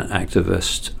progressive and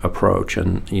activist approach,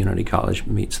 and Unity College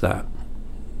meets that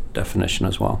definition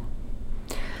as well.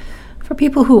 For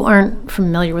people who aren't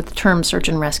familiar with the term search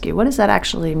and rescue, what does that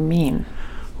actually mean?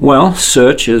 Well,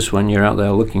 search is when you're out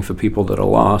there looking for people that are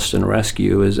lost, and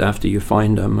rescue is after you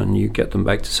find them and you get them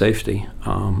back to safety.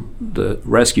 The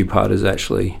rescue part is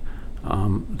actually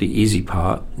the easy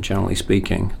part, generally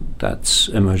speaking. That's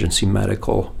emergency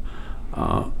medical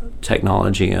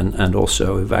technology and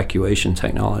also evacuation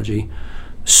technology.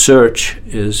 Search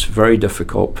is very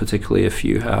difficult, particularly if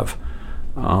you have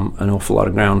an awful lot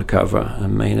of ground to cover,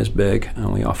 and Maine is big,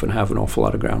 and we often have an awful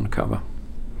lot of ground to cover.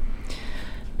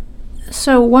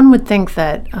 So one would think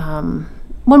that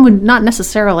one would not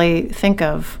necessarily think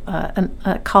of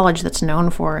a college that's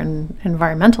known for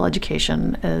environmental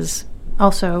education as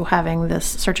also having this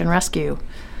search and rescue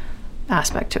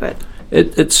aspect to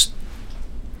it.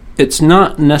 It's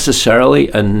not necessarily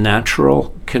a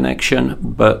natural connection,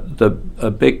 but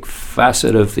a big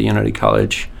facet of the Unity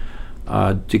College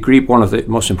degree, one of the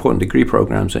most important degree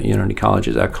programs at Unity College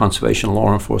is our conservation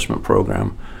law enforcement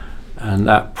program. And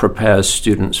that prepares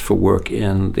students for work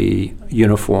in the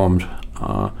uniformed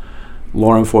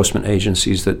law enforcement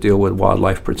agencies that deal with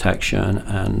wildlife protection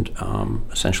and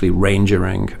essentially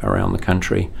rangering around the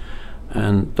country.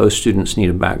 And those students need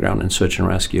a background in search and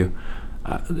rescue.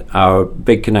 Our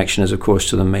big connection is, of course,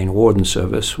 to the Maine Warden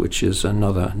Service, which is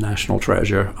another national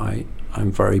treasure.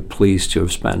 I'm very pleased to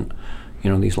have spent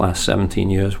these last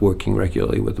 17 years working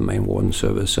regularly with the Maine Warden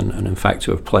Service and in fact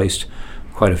to have placed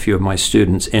quite a few of my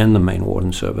students in the Maine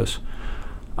Warden Service.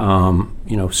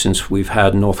 Since we've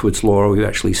had Northwoods Law, we've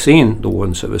actually seen the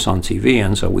Warden Service on TV,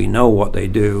 and so we know what they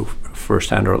do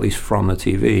firsthand, or at least from the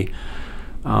TV.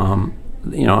 And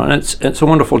it's a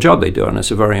wonderful job they do, and it's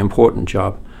a very important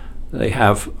job. They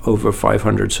have over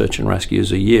 500 search and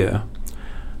rescues a year.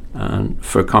 And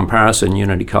for comparison,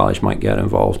 Unity College might get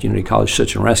involved. Unity College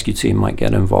Search and Rescue Team might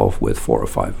get involved with 4 or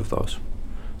 5 of those.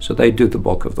 So they do the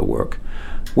bulk of the work.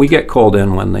 We get called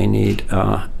in when they need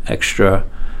extra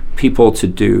people to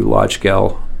do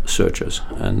large-scale searches,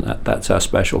 and that's our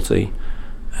specialty.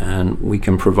 And we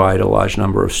can provide a large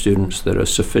number of students that are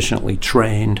sufficiently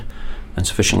trained and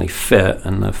sufficiently fit,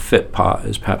 and the fit part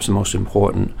is perhaps the most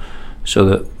important, so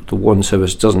that the Warden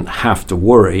Service doesn't have to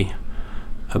worry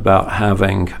about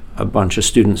having a bunch of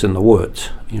students in the woods.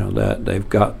 That they've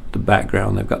got the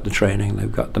background, they've got the training,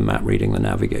 they've got the map reading, the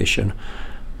navigation,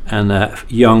 and they're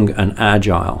young and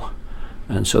agile,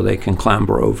 and so they can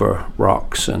clamber over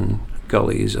rocks and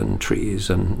gullies and trees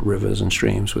and rivers and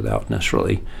streams without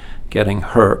necessarily getting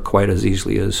hurt quite as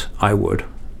easily as I would.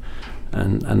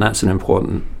 And that's an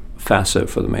important facet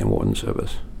for the Maine Warden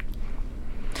Service.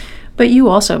 But you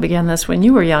also began this when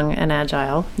you were young and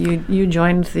agile. You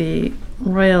joined the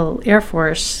Royal Air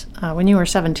Force when you were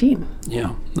 17.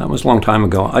 Yeah, that was a long time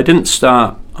ago. I didn't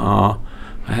start, I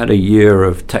had a year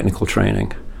of technical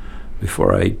training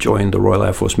before I joined the Royal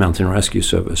Air Force Mountain Rescue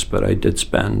Service, but I did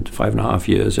spend 5.5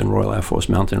 years in Royal Air Force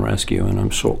Mountain Rescue, and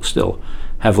I'm still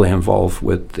heavily involved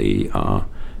with the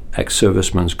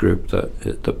ex-servicemen's group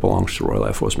that belongs to Royal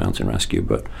Air Force Mountain Rescue.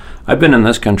 But I've been in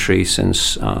this country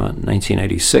since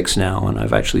 1986 now, and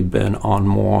I've actually been on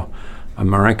more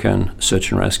American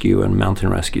search and rescue and mountain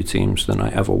rescue teams than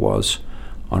I ever was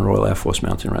on Royal Air Force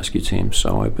Mountain Rescue teams.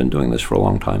 So I've been doing this for a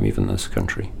long time, even in this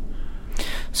country.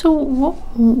 So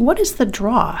what is the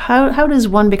draw? How does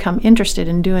one become interested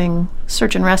in doing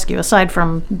search and rescue, aside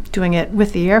from doing it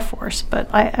with the Air Force? But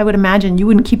I would imagine you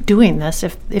wouldn't keep doing this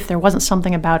if there wasn't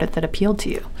something about it that appealed to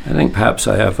you. I think perhaps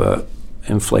I have a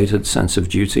inflated sense of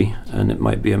duty, and it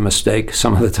might be a mistake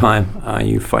some of the time.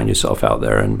 You find yourself out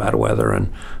there in bad weather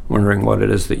and wondering what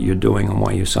it is that you're doing and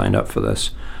why you signed up for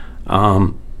this.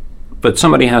 But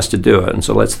somebody has to do it, and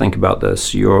so let's think about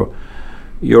this. Your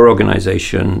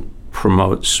organization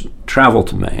promotes travel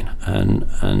to Maine,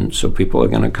 and so people are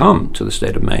going to come to the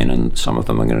state of Maine, and some of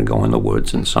them are going to go in the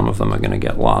woods, and some of them are going to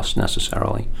get lost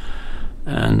necessarily.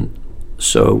 And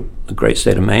so the great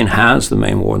state of Maine has the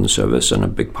Maine Warden Service, and a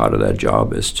big part of their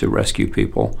job is to rescue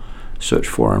people, search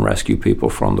for and rescue people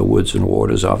from the woods and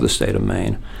waters of the state of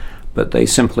Maine. But they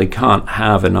simply can't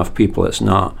have enough people. It's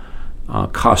not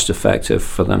cost effective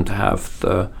for them to have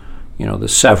the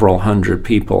several hundred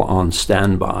people on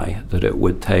standby that it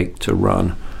would take to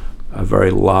run a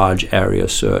very large area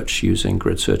search using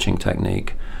grid searching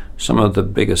technique. Some of the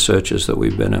biggest searches that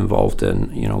we've been involved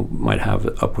in, might have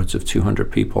upwards of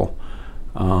 200 people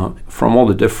from all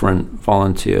the different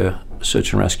volunteer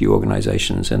search and rescue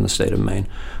organizations in the state of Maine.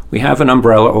 We have an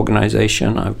umbrella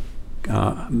organization,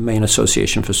 Maine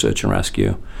Association for Search and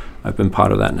Rescue. I've been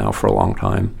part of that now for a long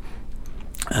time.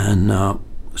 And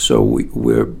so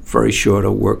we're very sure to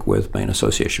work with Maine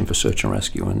Association for Search and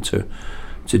Rescue and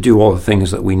to do all the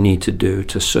things that we need to do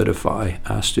to certify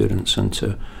our students and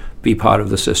to be part of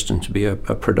the system, to be a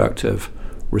productive,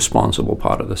 responsible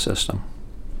part of the system.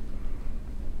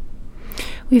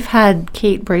 We've had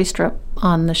Kate Braestrup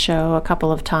on the show a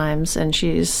couple of times, and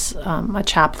she's a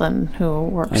chaplain who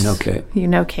works. I know Kate. You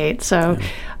know Kate. So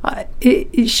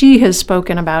she has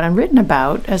spoken about and written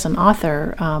about, as an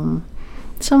author,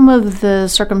 some of the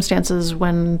circumstances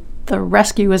when the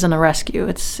rescue isn't a rescue,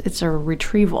 it's a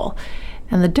retrieval,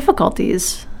 and the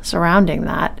difficulties surrounding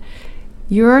that.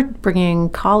 You're bringing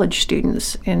college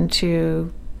students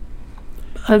into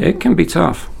It can be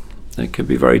tough. It can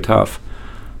be very tough.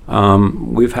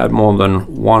 We've had more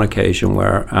than one occasion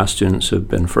where our students have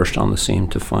been first on the scene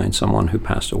to find someone who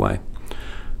passed away.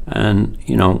 And,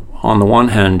 on the one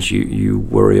hand, you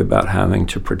worry about having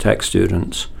to protect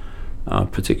students,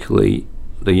 particularly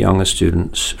the younger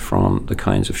students, from the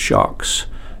kinds of shocks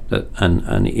that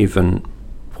and even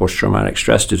post-traumatic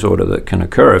stress disorder that can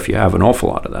occur if you have an awful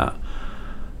lot of that.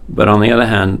 But on the other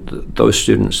hand, those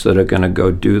students that are going to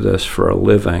go do this for a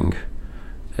living,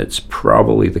 it's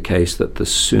probably the case that the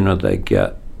sooner they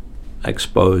get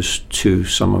exposed to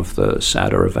some of the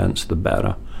sadder events, the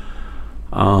better.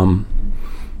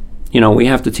 We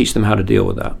have to teach them how to deal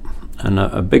with that. And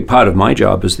a big part of my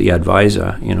job as the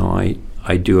advisor,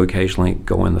 I do occasionally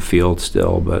go in the field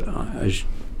still, but as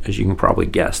you can probably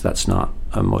guess, that's not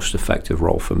a most effective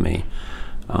role for me.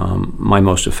 My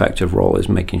most effective role is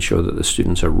making sure that the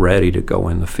students are ready to go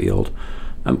in the field.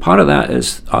 And part of that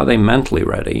is, are they mentally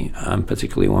ready?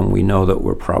 Particularly when we know that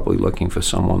we're probably looking for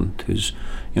someone who's,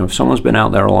 if someone's been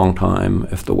out there a long time,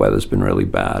 if the weather's been really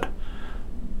bad,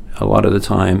 a lot of the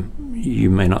time,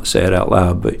 you may not say it out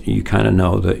loud, but you kind of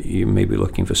know that you may be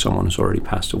looking for someone who's already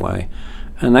passed away.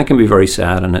 And that can be very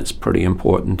sad, and it's pretty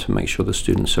important to make sure the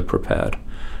students are prepared.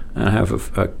 And I have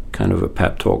a kind of a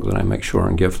pep talk that I make sure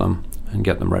and give them and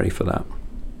get them ready for that.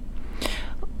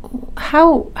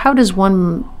 How does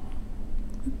one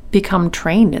become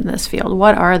trained in this field?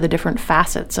 What are the different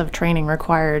facets of training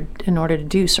required in order to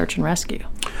do search and rescue?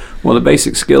 Well, the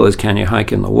basic skill is, can you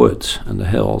hike in the woods and the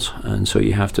hills? And so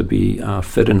you have to be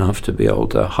fit enough to be able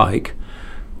to hike.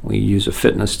 We use a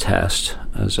fitness test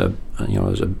as a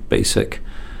basic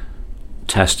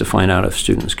test to find out if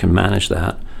students can manage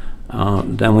that.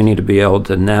 Then we need to be able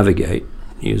to navigate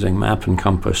using map and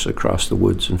compass across the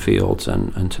woods and fields,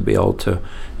 and to be able to,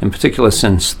 in particular,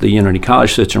 since the Unity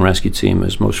College Search and Rescue Team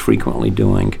is most frequently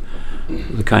doing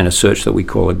the kind of search that we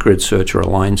call a grid search or a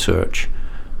line search,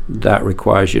 that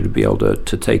requires you to be able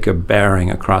to take a bearing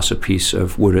across a piece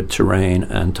of wooded terrain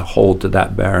and to hold to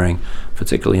that bearing,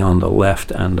 particularly on the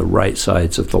left and the right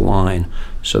sides of the line,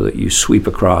 so that you sweep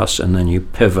across and then you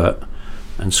pivot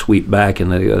and sweep back in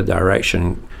the other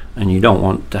direction. And you don't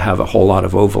want to have a whole lot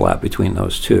of overlap between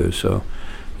those two. So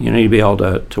you need to be able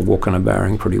to walk on a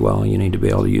bearing pretty well. You need to be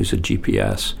able to use a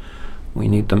GPS. We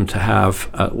need them to have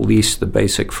at least the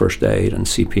basic first aid and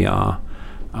CPR.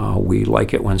 We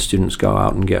like it when students go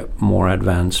out and get more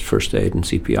advanced first aid and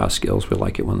CPR skills. We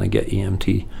like it when they get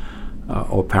EMT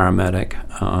or paramedic.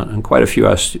 And quite a few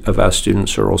of our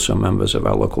students are also members of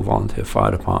our local volunteer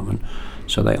fire department.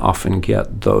 So they often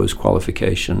get those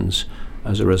qualifications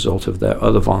as a result of their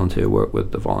other volunteer work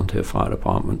with the volunteer fire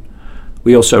department.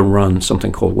 We also run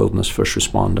something called Wilderness First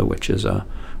Responder, which is a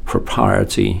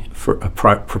proprietary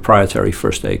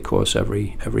first aid course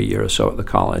every year or so at the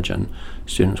college, and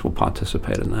students will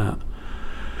participate in that.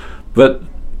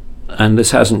 And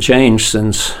this hasn't changed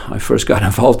since I first got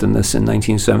involved in this in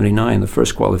 1979. The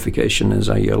first qualification is,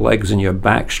 are your legs and your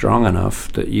back strong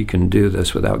enough that you can do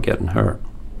this without getting hurt?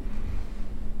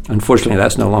 Unfortunately,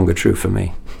 that's no longer true for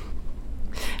me.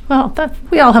 Well,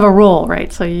 we all have a role,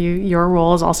 right? So your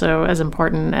role is also as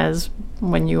important as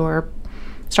when you were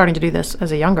starting to do this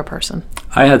as a younger person.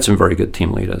 I had some very good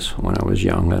team leaders when I was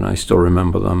young, and I still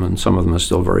remember them, and some of them are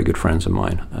still very good friends of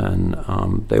mine.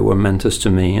 And they were mentors to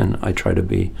me, and I try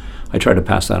to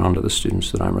pass that on to the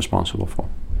students that I'm responsible for.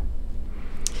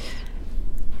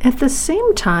 At the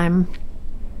same time,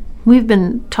 we've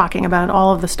been talking about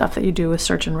all of the stuff that you do with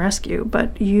search and rescue,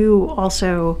 but you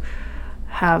also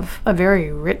have a very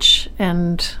rich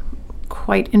and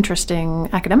quite interesting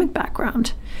academic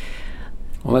background.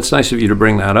 Well, that's nice of you to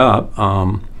bring that up.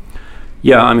 I'm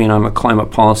a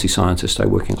climate policy scientist. I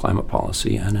work in climate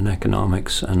policy and in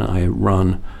economics, and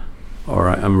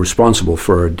I'm responsible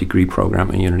for a degree program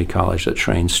at Unity College that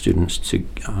trains students to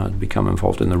become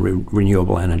involved in the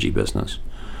renewable energy business,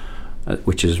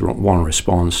 which is one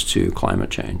response to climate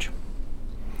change.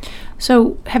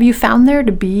 So have you found there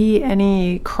to be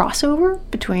any crossover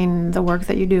between the work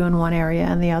that you do in one area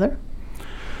and the other?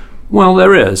 Well,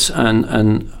 there is,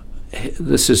 and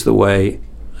this is the way,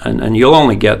 and you'll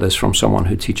only get this from someone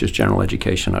who teaches general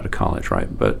education at a college,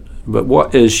 right? But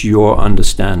what is your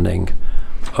understanding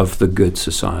of the good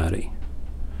society?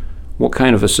 what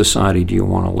kind of a society do you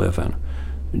want to live in?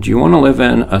 Do you want to live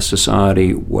in a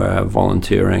society where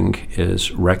volunteering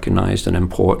is recognized and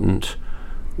important,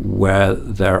 where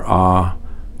there are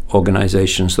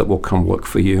organizations that will come look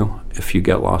for you if you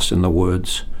get lost in the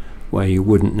woods, where you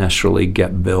wouldn't necessarily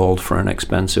get billed for an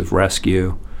expensive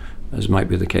rescue, as might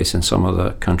be the case in some of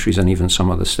the countries and even some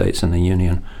of the states in the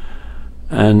Union?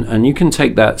 And you can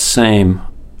take that same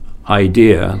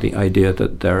idea, the idea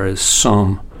that there is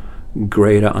some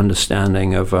greater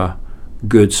understanding of a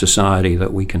good society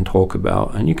that we can talk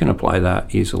about, and you can apply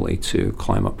that easily to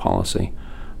climate policy.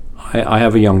 I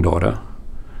have a young daughter.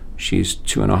 She's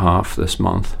 2.5 this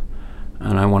month,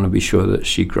 and I want to be sure that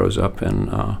she grows up in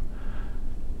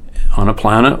on a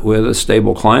planet with a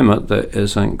stable climate that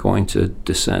isn't going to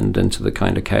descend into the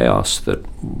kind of chaos that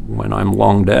when I'm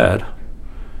long dead,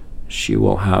 she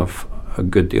will have a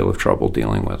good deal of trouble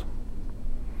dealing with.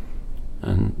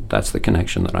 And that's the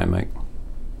connection that I make.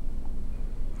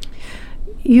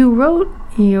 You wrote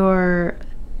your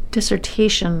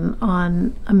dissertation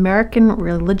on American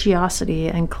religiosity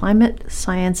and climate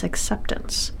science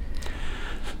acceptance.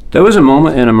 There was a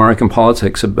moment in American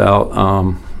politics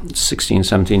about 16,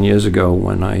 17 years ago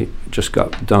when I just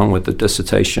got done with the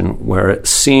dissertation where it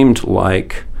seemed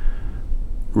like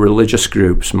religious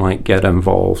groups might get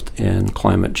involved in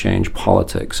climate change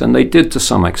politics, and they did to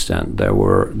some extent.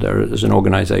 There is an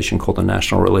organization called the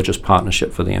National Religious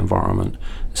Partnership for the Environment.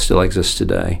 It still exists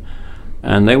today,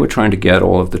 and they were trying to get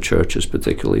all of the churches,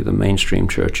 particularly the mainstream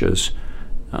churches,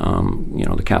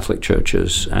 the Catholic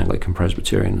churches, Anglican,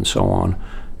 Presbyterian, and so on,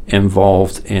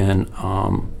 involved in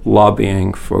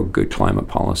lobbying for good climate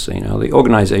policy. Now, the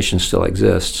organization still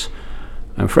exists.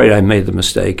 I'm afraid I made the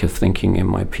mistake of thinking in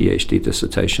my PhD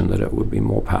dissertation that it would be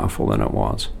more powerful than it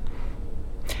was.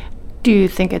 Do you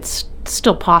think it's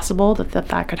still possible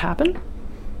that could happen?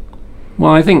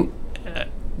 Well, I think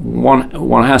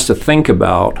one has to think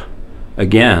about,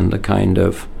 again, the kind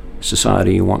of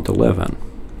society you want to live in.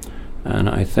 And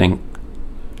I think,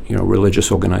 religious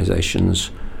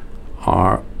organizations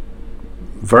are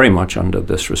very much under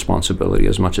this responsibility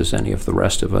as much as any of the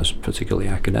rest of us, particularly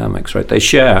academics, right?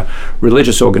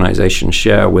 Religious organizations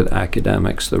share with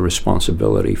academics the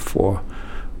responsibility for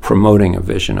promoting a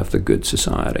vision of the good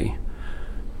society.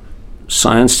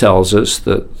 Science tells us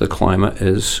that the climate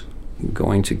is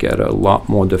going to get a lot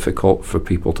more difficult for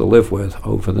people to live with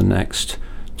over the next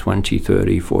 20,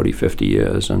 30, 40, 50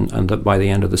 years, and that by the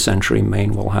end of the century,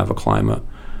 Maine will have a climate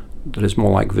that is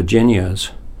more like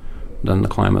Virginia's than the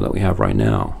climate that we have right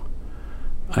now.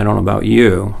 I don't know about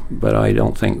you, but I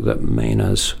don't think that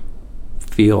Mainers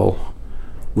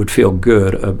would feel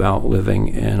good about living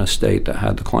in a state that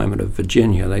had the climate of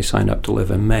Virginia. They signed up to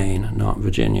live in Maine, not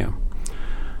Virginia.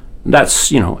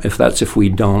 That's, if we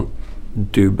don't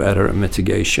do better at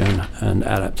mitigation and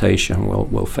adaptation,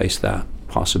 we'll face that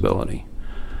possibility.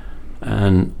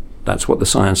 And that's what the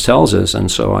science tells us, and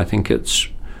so I think it's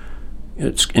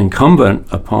incumbent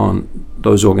upon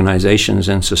those organizations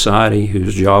in society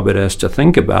whose job it is to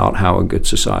think about how a good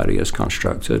society is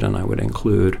constructed, and I would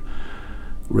include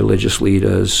religious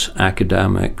leaders,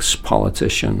 academics,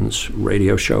 politicians,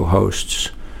 radio show hosts,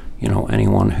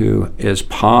 anyone who is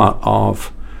part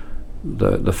of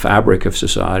the fabric of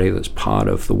society, that's part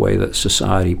of the way that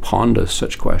society ponders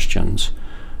such questions.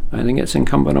 I think it's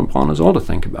incumbent upon us all to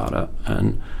think about it.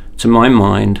 And to my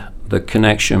mind, the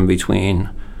connection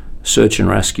between search and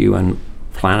rescue and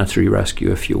planetary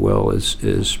rescue, if you will,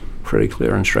 is pretty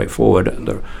clear and straightforward.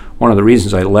 One of the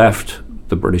reasons I left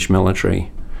the British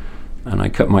military and I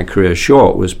cut my career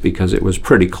short was because it was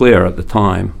pretty clear at the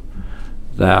time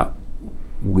that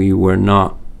we were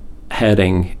not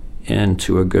heading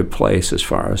into a good place as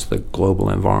far as the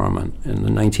global environment. In the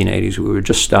 1980s, we were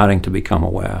just starting to become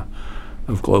aware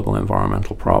of global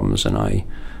environmental problems, and I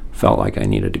felt like I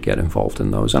needed to get involved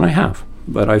in those, and I have.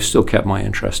 But I've still kept my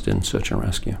interest in search and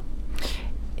rescue.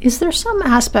 Is there some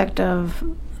aspect of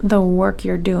the work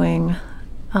you're doing,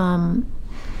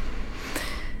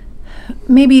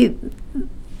 maybe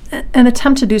an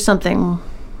attempt to do something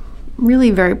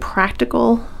really very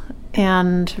practical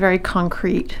and very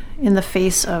concrete in the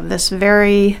face of this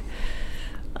very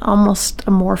almost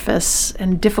amorphous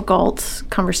and difficult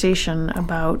conversation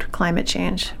about climate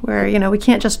change, where we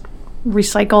can't just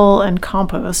recycle and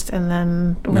compost and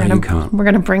then we're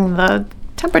going to bring the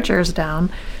temperatures down?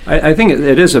 I think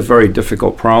it is a very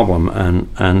difficult problem,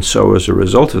 and so as a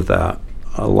result of that,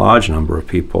 a large number of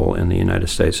people in the United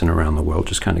States and around the world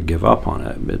just kind of give up on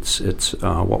it. It's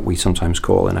what we sometimes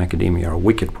call in academia a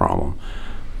wicked problem,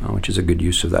 which is a good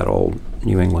use of that old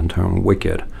New England term,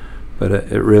 wicked. But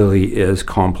it really is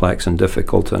complex and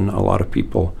difficult, and a lot of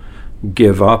people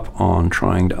give up on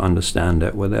trying to understand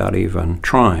it without even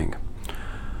trying.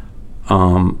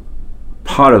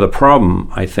 Part of the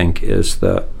problem, I think, is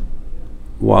that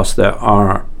whilst there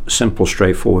are simple,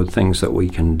 straightforward things that we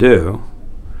can do,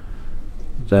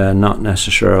 they're not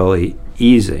necessarily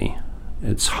easy.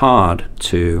 It's hard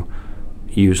to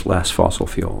use less fossil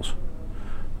fuels,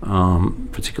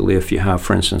 particularly if you have,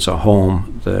 for instance, a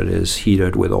home that is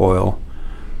heated with oil,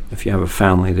 if you have a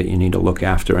family that you need to look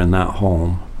after in that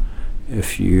home,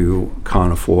 if you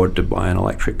can't afford to buy an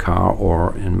electric car,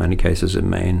 or in many cases in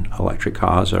Maine, electric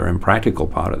cars are impractical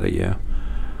part of the year.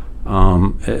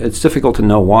 It's difficult to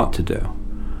know what to do.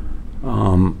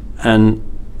 And,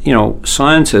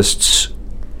 scientists,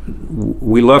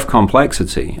 we love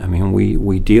complexity. I mean,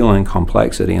 we deal in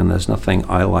complexity, and there's nothing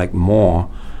I like more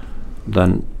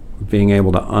than being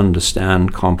able to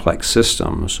understand complex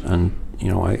systems. And,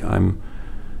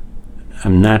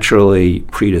 I'm naturally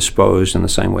predisposed in the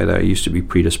same way that I used to be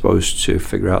predisposed to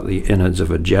figure out the innards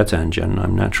of a jet engine.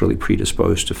 I'm naturally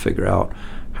predisposed to figure out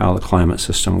how the climate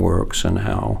system works and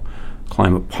how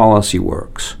climate policy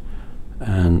works.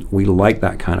 And we like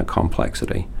that kind of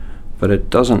complexity. But it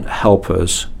doesn't help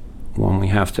us when we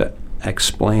have to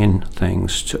explain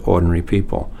things to ordinary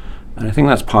people. And I think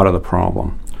that's part of the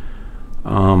problem.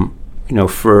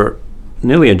 For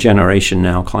nearly a generation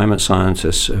now, climate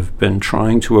scientists have been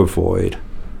trying to avoid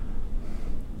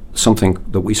something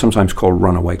that we sometimes call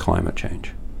runaway climate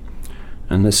change.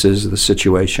 And this is the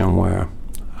situation where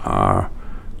our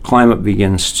climate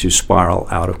begins to spiral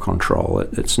out of control.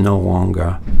 It's no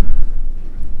longer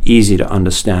easy to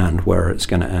understand where it's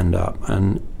going to end up.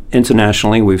 And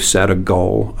internationally, we've set a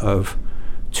goal of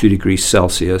 2 degrees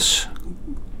Celsius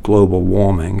global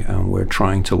warming, and we're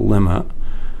trying to limit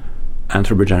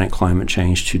anthropogenic climate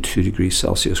change to 2 degrees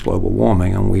Celsius global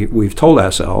warming. And we've told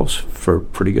ourselves, for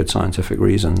pretty good scientific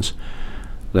reasons,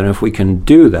 that if we can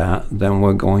do that, then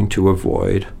we're going to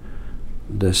avoid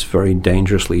this very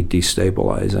dangerously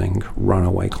destabilizing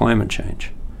runaway climate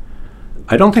change.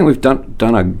 I don't think we've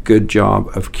done a good job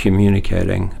of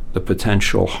communicating the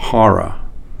potential horror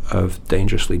of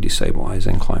dangerously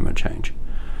destabilizing climate change.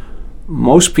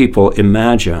 Most people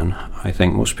imagine, I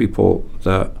think most people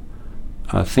that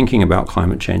thinking about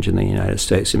climate change in the United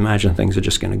States imagine things are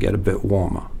just going to get a bit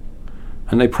warmer.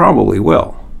 And they probably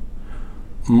will.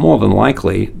 More than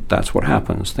likely, that's what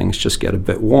happens. Things just get a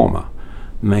bit warmer.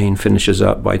 Maine finishes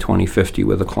up by 2050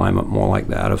 with a climate more like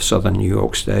that of southern New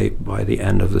York State, by the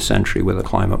end of the century with a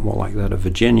climate more like that of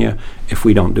Virginia, if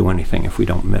we don't do anything, if we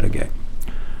don't mitigate.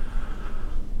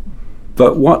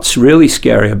 But what's really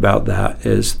scary about that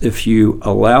is if you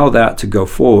allow that to go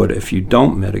forward, if you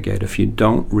don't mitigate, if you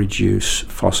don't reduce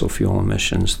fossil fuel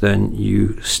emissions, then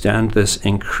you stand this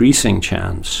increasing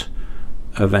chance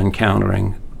of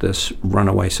encountering this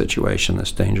runaway situation,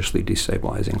 this dangerously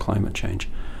destabilizing climate change.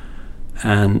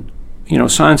 And,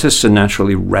 scientists are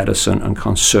naturally reticent and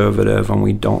conservative, and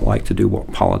we don't like to do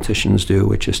what politicians do,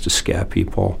 which is to scare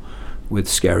people with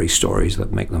scary stories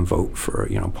that make them vote for,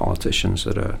 politicians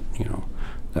that are,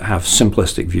 that have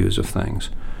simplistic views of things.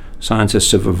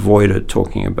 Scientists have avoided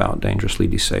talking about dangerously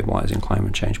destabilizing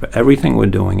climate change, but everything we're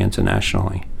doing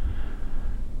internationally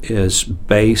is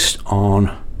based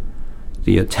on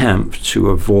the attempt to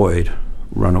avoid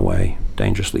runaway,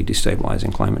 dangerously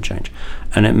destabilizing climate change.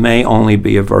 And it may only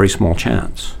be a very small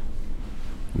chance.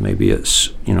 Maybe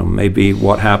maybe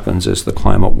what happens is the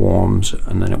climate warms,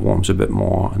 and then it warms a bit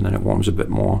more, and then it warms a bit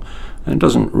more, and it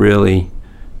doesn't really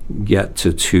get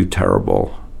to too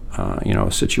terrible,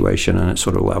 a situation, and it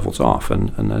sort of levels off, and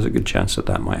there's a good chance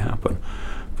that might happen.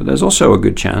 But there's also a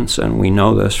good chance, and we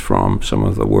know this from some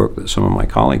of the work that some of my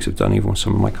colleagues have done, even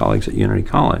some of my colleagues at Unity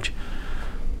College,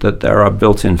 that there are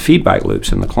built-in feedback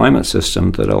loops in the climate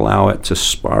system that allow it to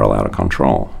spiral out of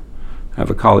control. I have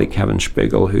a colleague, Kevin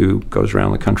Spiegel, who goes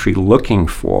around the country looking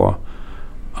for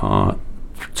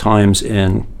times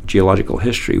in geological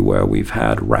history where we've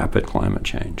had rapid climate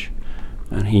change.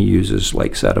 And he uses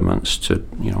lake sediments to,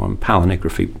 and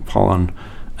palinography, pollen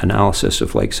analysis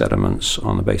of lake sediments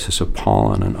on the basis of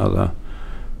pollen and other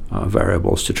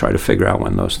variables to try to figure out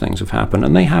when those things have happened.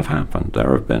 And they have happened.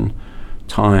 There have been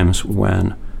times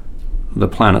when the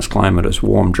planet's climate has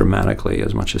warmed dramatically,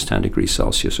 as much as 10 degrees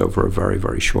Celsius over a very,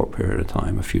 very short period of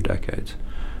time, a few decades.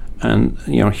 And,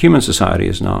 human society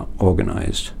is not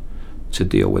organized to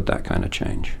deal with that kind of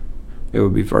change. It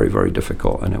would be very, very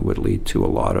difficult, and it would lead to a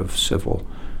lot of civil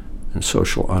and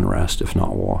social unrest, if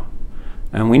not war.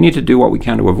 And we need to do what we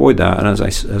can to avoid that. And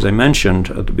as I mentioned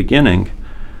at the beginning,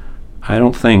 I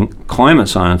don't think climate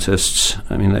scientists,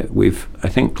 I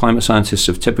think climate scientists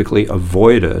have typically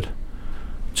avoided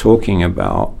talking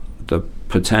about the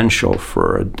potential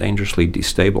for a dangerously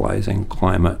destabilizing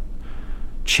climate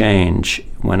change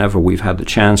whenever we've had the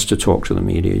chance to talk to the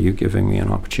media. You giving me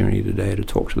an opportunity today to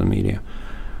talk to the media.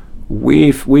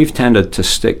 We've tended to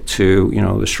stick to,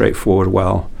 the straightforward,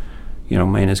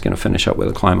 Maine is going to finish up with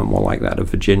a climate more like that of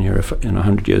Virginia if in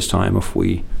 100 years' time if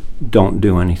we don't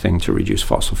do anything to reduce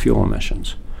fossil fuel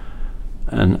emissions.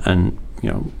 And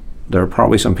there are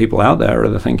probably some people out there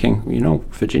that are thinking,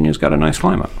 Virginia's got a nice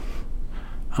climate.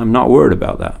 I'm not worried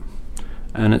about that.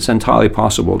 And it's entirely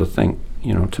possible to think,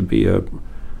 to be a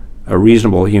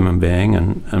reasonable human being,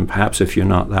 and perhaps if you're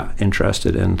not that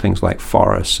interested in things like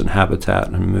forests and habitat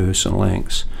and moose and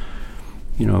lynx,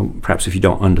 perhaps if you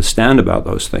don't understand about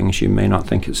those things, you may not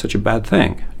think it's such a bad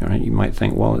thing. You might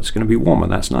think, well, it's going to be warmer,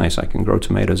 that's nice, I can grow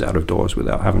tomatoes out of doors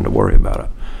without having to worry about it.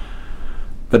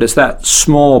 But it's that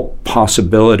small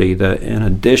possibility that in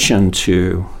addition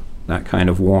to that kind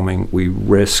of warming, we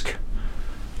risk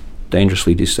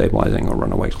dangerously destabilizing or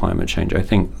runaway climate change. I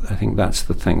think that's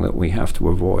the thing that we have to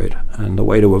avoid. And the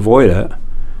way to avoid it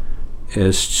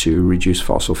is to reduce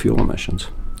fossil fuel emissions.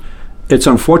 It's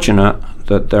unfortunate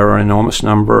that there are an enormous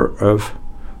number of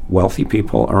wealthy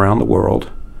people around the world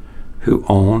who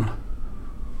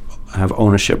have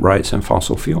ownership rights in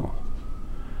fossil fuel.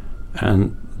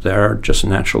 And they're just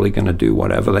naturally going to do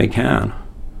whatever they can,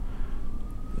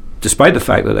 despite the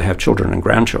fact that they have children and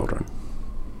grandchildren.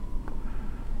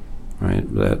 Right?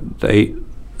 That they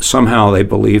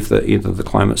believe that either the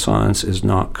climate science is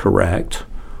not correct,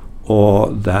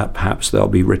 or that perhaps they'll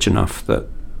be rich enough that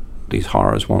these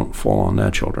horrors won't fall on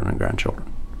their children and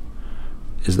grandchildren.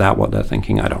 Is that what they're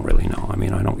thinking? I don't really know. I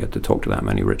don't get to talk to that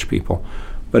many rich people.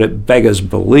 But it beggars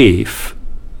belief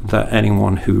that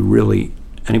anybody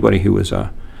who is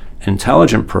a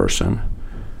intelligent person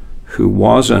who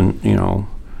wasn't, who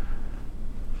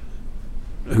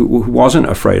wasn't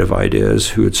afraid of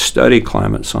ideas, who had studied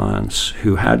climate science,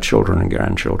 who had children and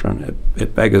grandchildren,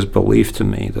 it beggars belief to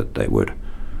me that they would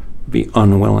be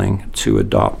unwilling to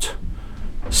adopt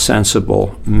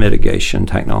sensible mitigation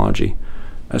technology,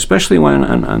 especially when,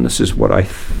 and this is what I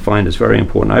find is very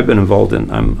important. I've been involved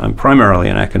in, I'm primarily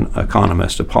an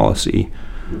economist, a policy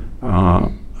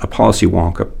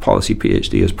wonk, a policy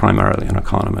PhD is primarily an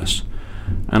economist.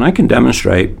 And I can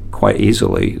demonstrate quite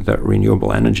easily that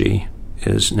renewable energy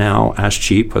is now as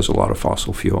cheap as a lot of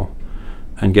fossil fuel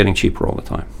and getting cheaper all the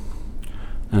time.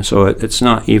 And so it's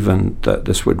not even that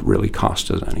this would really cost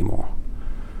us anymore.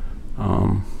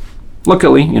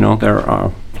 Luckily, there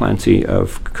are plenty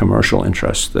of commercial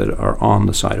interests that are on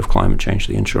the side of climate change,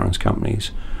 the insurance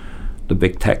companies, the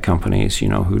big tech companies,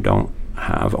 who don't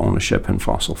have ownership in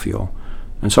fossil fuel.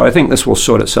 And so I think this will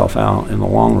sort itself out in the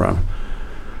long run.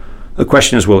 The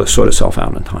question is, will it sort itself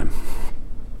out in time?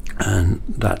 And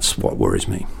that's what worries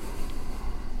me.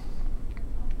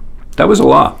 That was a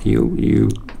lot. You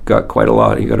got quite a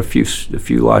lot. You got a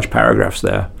few large paragraphs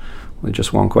there with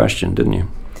just one question, didn't you?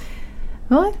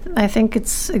 Well, I think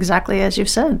it's exactly as you've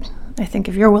said. I think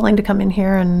if you're willing to come in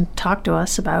here and talk to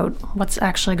us about what's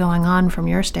actually going on from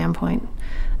your standpoint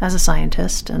as a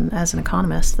scientist and as an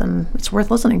economist, then it's worth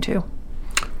listening to.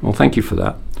 Well, thank you for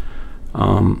that.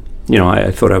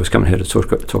 I thought I was coming here to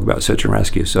talk about search and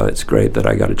rescue, so it's great that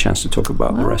I got a chance to talk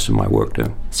about the rest of my work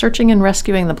too. Searching and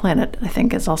rescuing the planet, I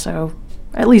think, is also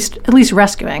at least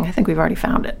rescuing. I think we've already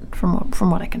found it from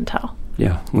what I can tell.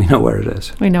 Yeah, we know where it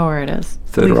is. We know where it is.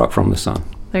 Third rock from the sun.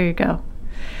 There you go.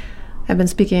 I've been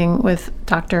speaking with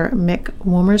Dr. Mick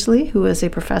Womersley, who is a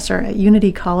professor at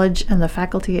Unity College and the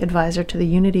faculty advisor to the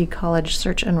Unity College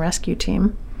Search and Rescue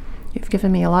Team. You've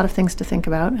given me a lot of things to think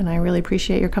about, and I really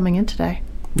appreciate your coming in today.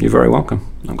 You're very welcome.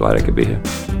 I'm glad I could be here.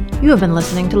 You have been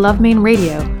listening to Love Maine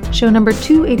Radio, show number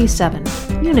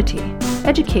 287, Unity,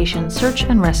 Education, Search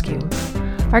and Rescue.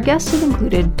 Our guests have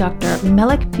included Dr.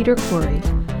 Melik Peter Khoury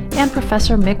and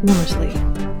Professor Mick Womersley.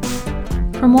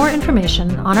 For more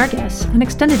information on our guests and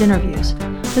extended interviews,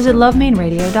 visit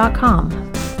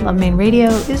lovemaineradio.com. Love Maine Radio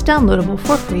is downloadable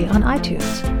for free on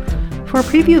iTunes. For a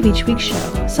preview of each week's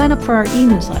show, sign up for our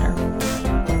e-newsletter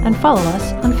and follow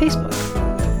us on Facebook.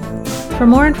 For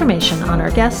more information on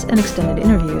our guests and extended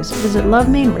interviews, visit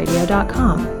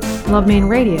lovemaineradio.com. Love Maine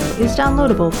Radio is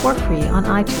downloadable for free on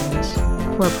iTunes.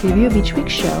 For a preview of each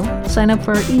week's show, sign up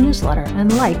for our e-newsletter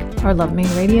and like our Love Maine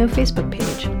Radio Facebook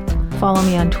page. Follow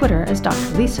me on Twitter as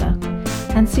Dr. Lisa,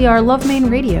 and see our Love Maine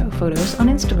Radio photos on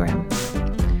Instagram.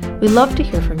 We'd love to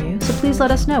hear from you, so please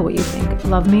let us know what you think of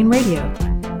Love Maine Radio.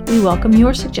 We welcome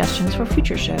your suggestions for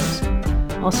future shows.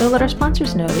 Also, let our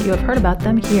sponsors know that you have heard about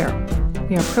them here.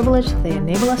 We are privileged that they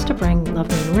enable us to bring Love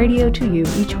Maine Radio to you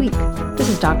each week. This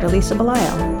is Dr. Lisa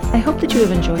Belisle. I hope that you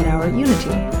have enjoyed our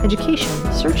Unity,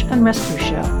 Education, Search and Rescue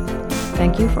show.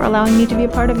 thank you for allowing me to be a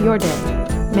part of your day.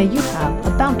 May you have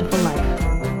a bountiful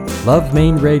life. Love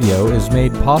Maine Radio is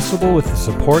made possible with the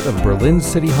support of Berlin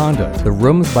City Honda, The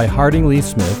Rooms by Harding Lee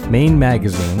Smith, Maine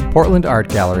Magazine, Portland Art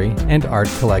Gallery, and Art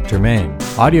Collector Maine.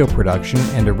 Audio production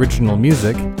and original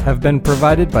music have been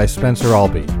provided by Spencer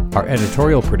Albee. Our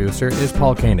editorial producer is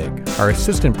Paul Koenig. Our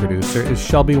assistant producer is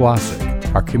Shelby Wasik.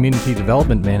 Our community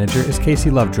development manager is Casey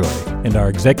Lovejoy. And our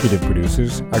executive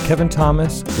producers are Kevin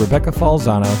Thomas, Rebecca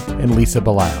Falzano, and Lisa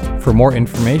Belisle. For more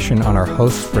information on our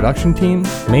host's production team,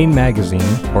 Maine Magazine,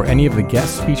 or any of the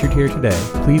guests featured here today,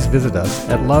 please visit us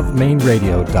at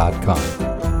lovemaineradio.com.